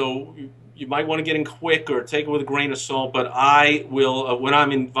overloaded, so you might want to get in quick or take it with a grain of salt, but I will, when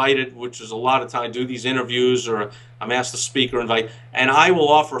I'm invited, which is a lot of time, I do these interviews or I'm asked the speaker invite, and I will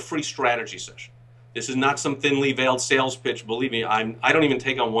offer a free strategy session. This is not some thinly veiled sales pitch. Believe me, I don't even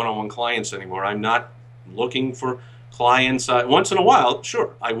take on one-on-one clients anymore. I'm not looking for clients. Once in a while,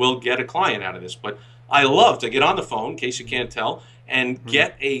 sure, I will get a client out of this, but I love to get on the phone, in case you can't tell, and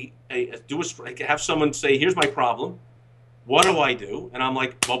get have someone say, here's my problem. What do I do? And I'm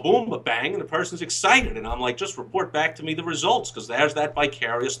like, well, boom, ba bang, and the person's excited. And I'm like, just report back to me the results, because there's that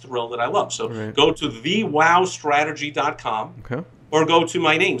vicarious thrill that I love. So go to thewowstrategy.com or go to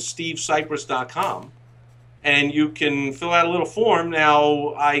my name, SteveSipress.com, and you can fill out a little form. Now,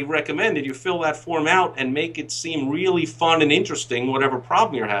 I recommend that you fill that form out and make it seem really fun and interesting, whatever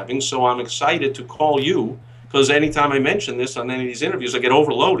problem you're having. So I'm excited to call you, because anytime I mention this on any of these interviews, I get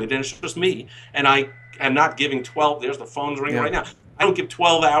overloaded, and it's just me. And I am not giving 12, there's the phone's ringing right now. I don't give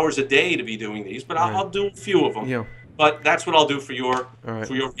 12 hours a day to be doing these, but I'll do a few of them. Yeah. But that's what I'll do for your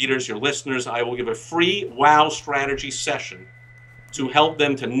readers, your listeners. I will give a free wow strategy session to help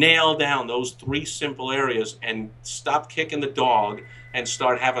them to nail down those 3 simple areas and stop kicking the dog and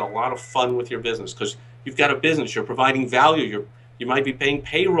start having a lot of fun with your business. Because you've got a business, you're providing value, you might be paying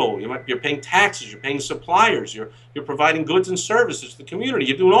payroll, you're paying taxes, you're paying suppliers, you're providing goods and services to the community.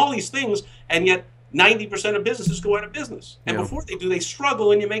 You're doing all these things, and yet 90% of businesses go out of business. And before they do, they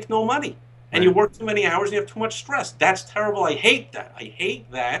struggle and you make no money. And you work too many hours and you have too much stress. That's terrible. I hate that. I hate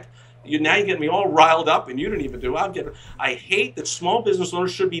that. Now you get me all riled up, and you didn't even do it. I hate that small business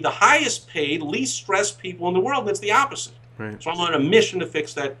owners should be the highest paid, least stressed people in the world. That's the opposite. So I'm on a mission to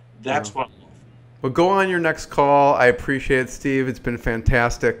fix that. That's what I love. Well, go on your next call. I appreciate it, Steve. It's been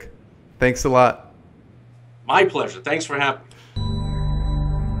fantastic. Thanks a lot. My pleasure. Thanks for having me.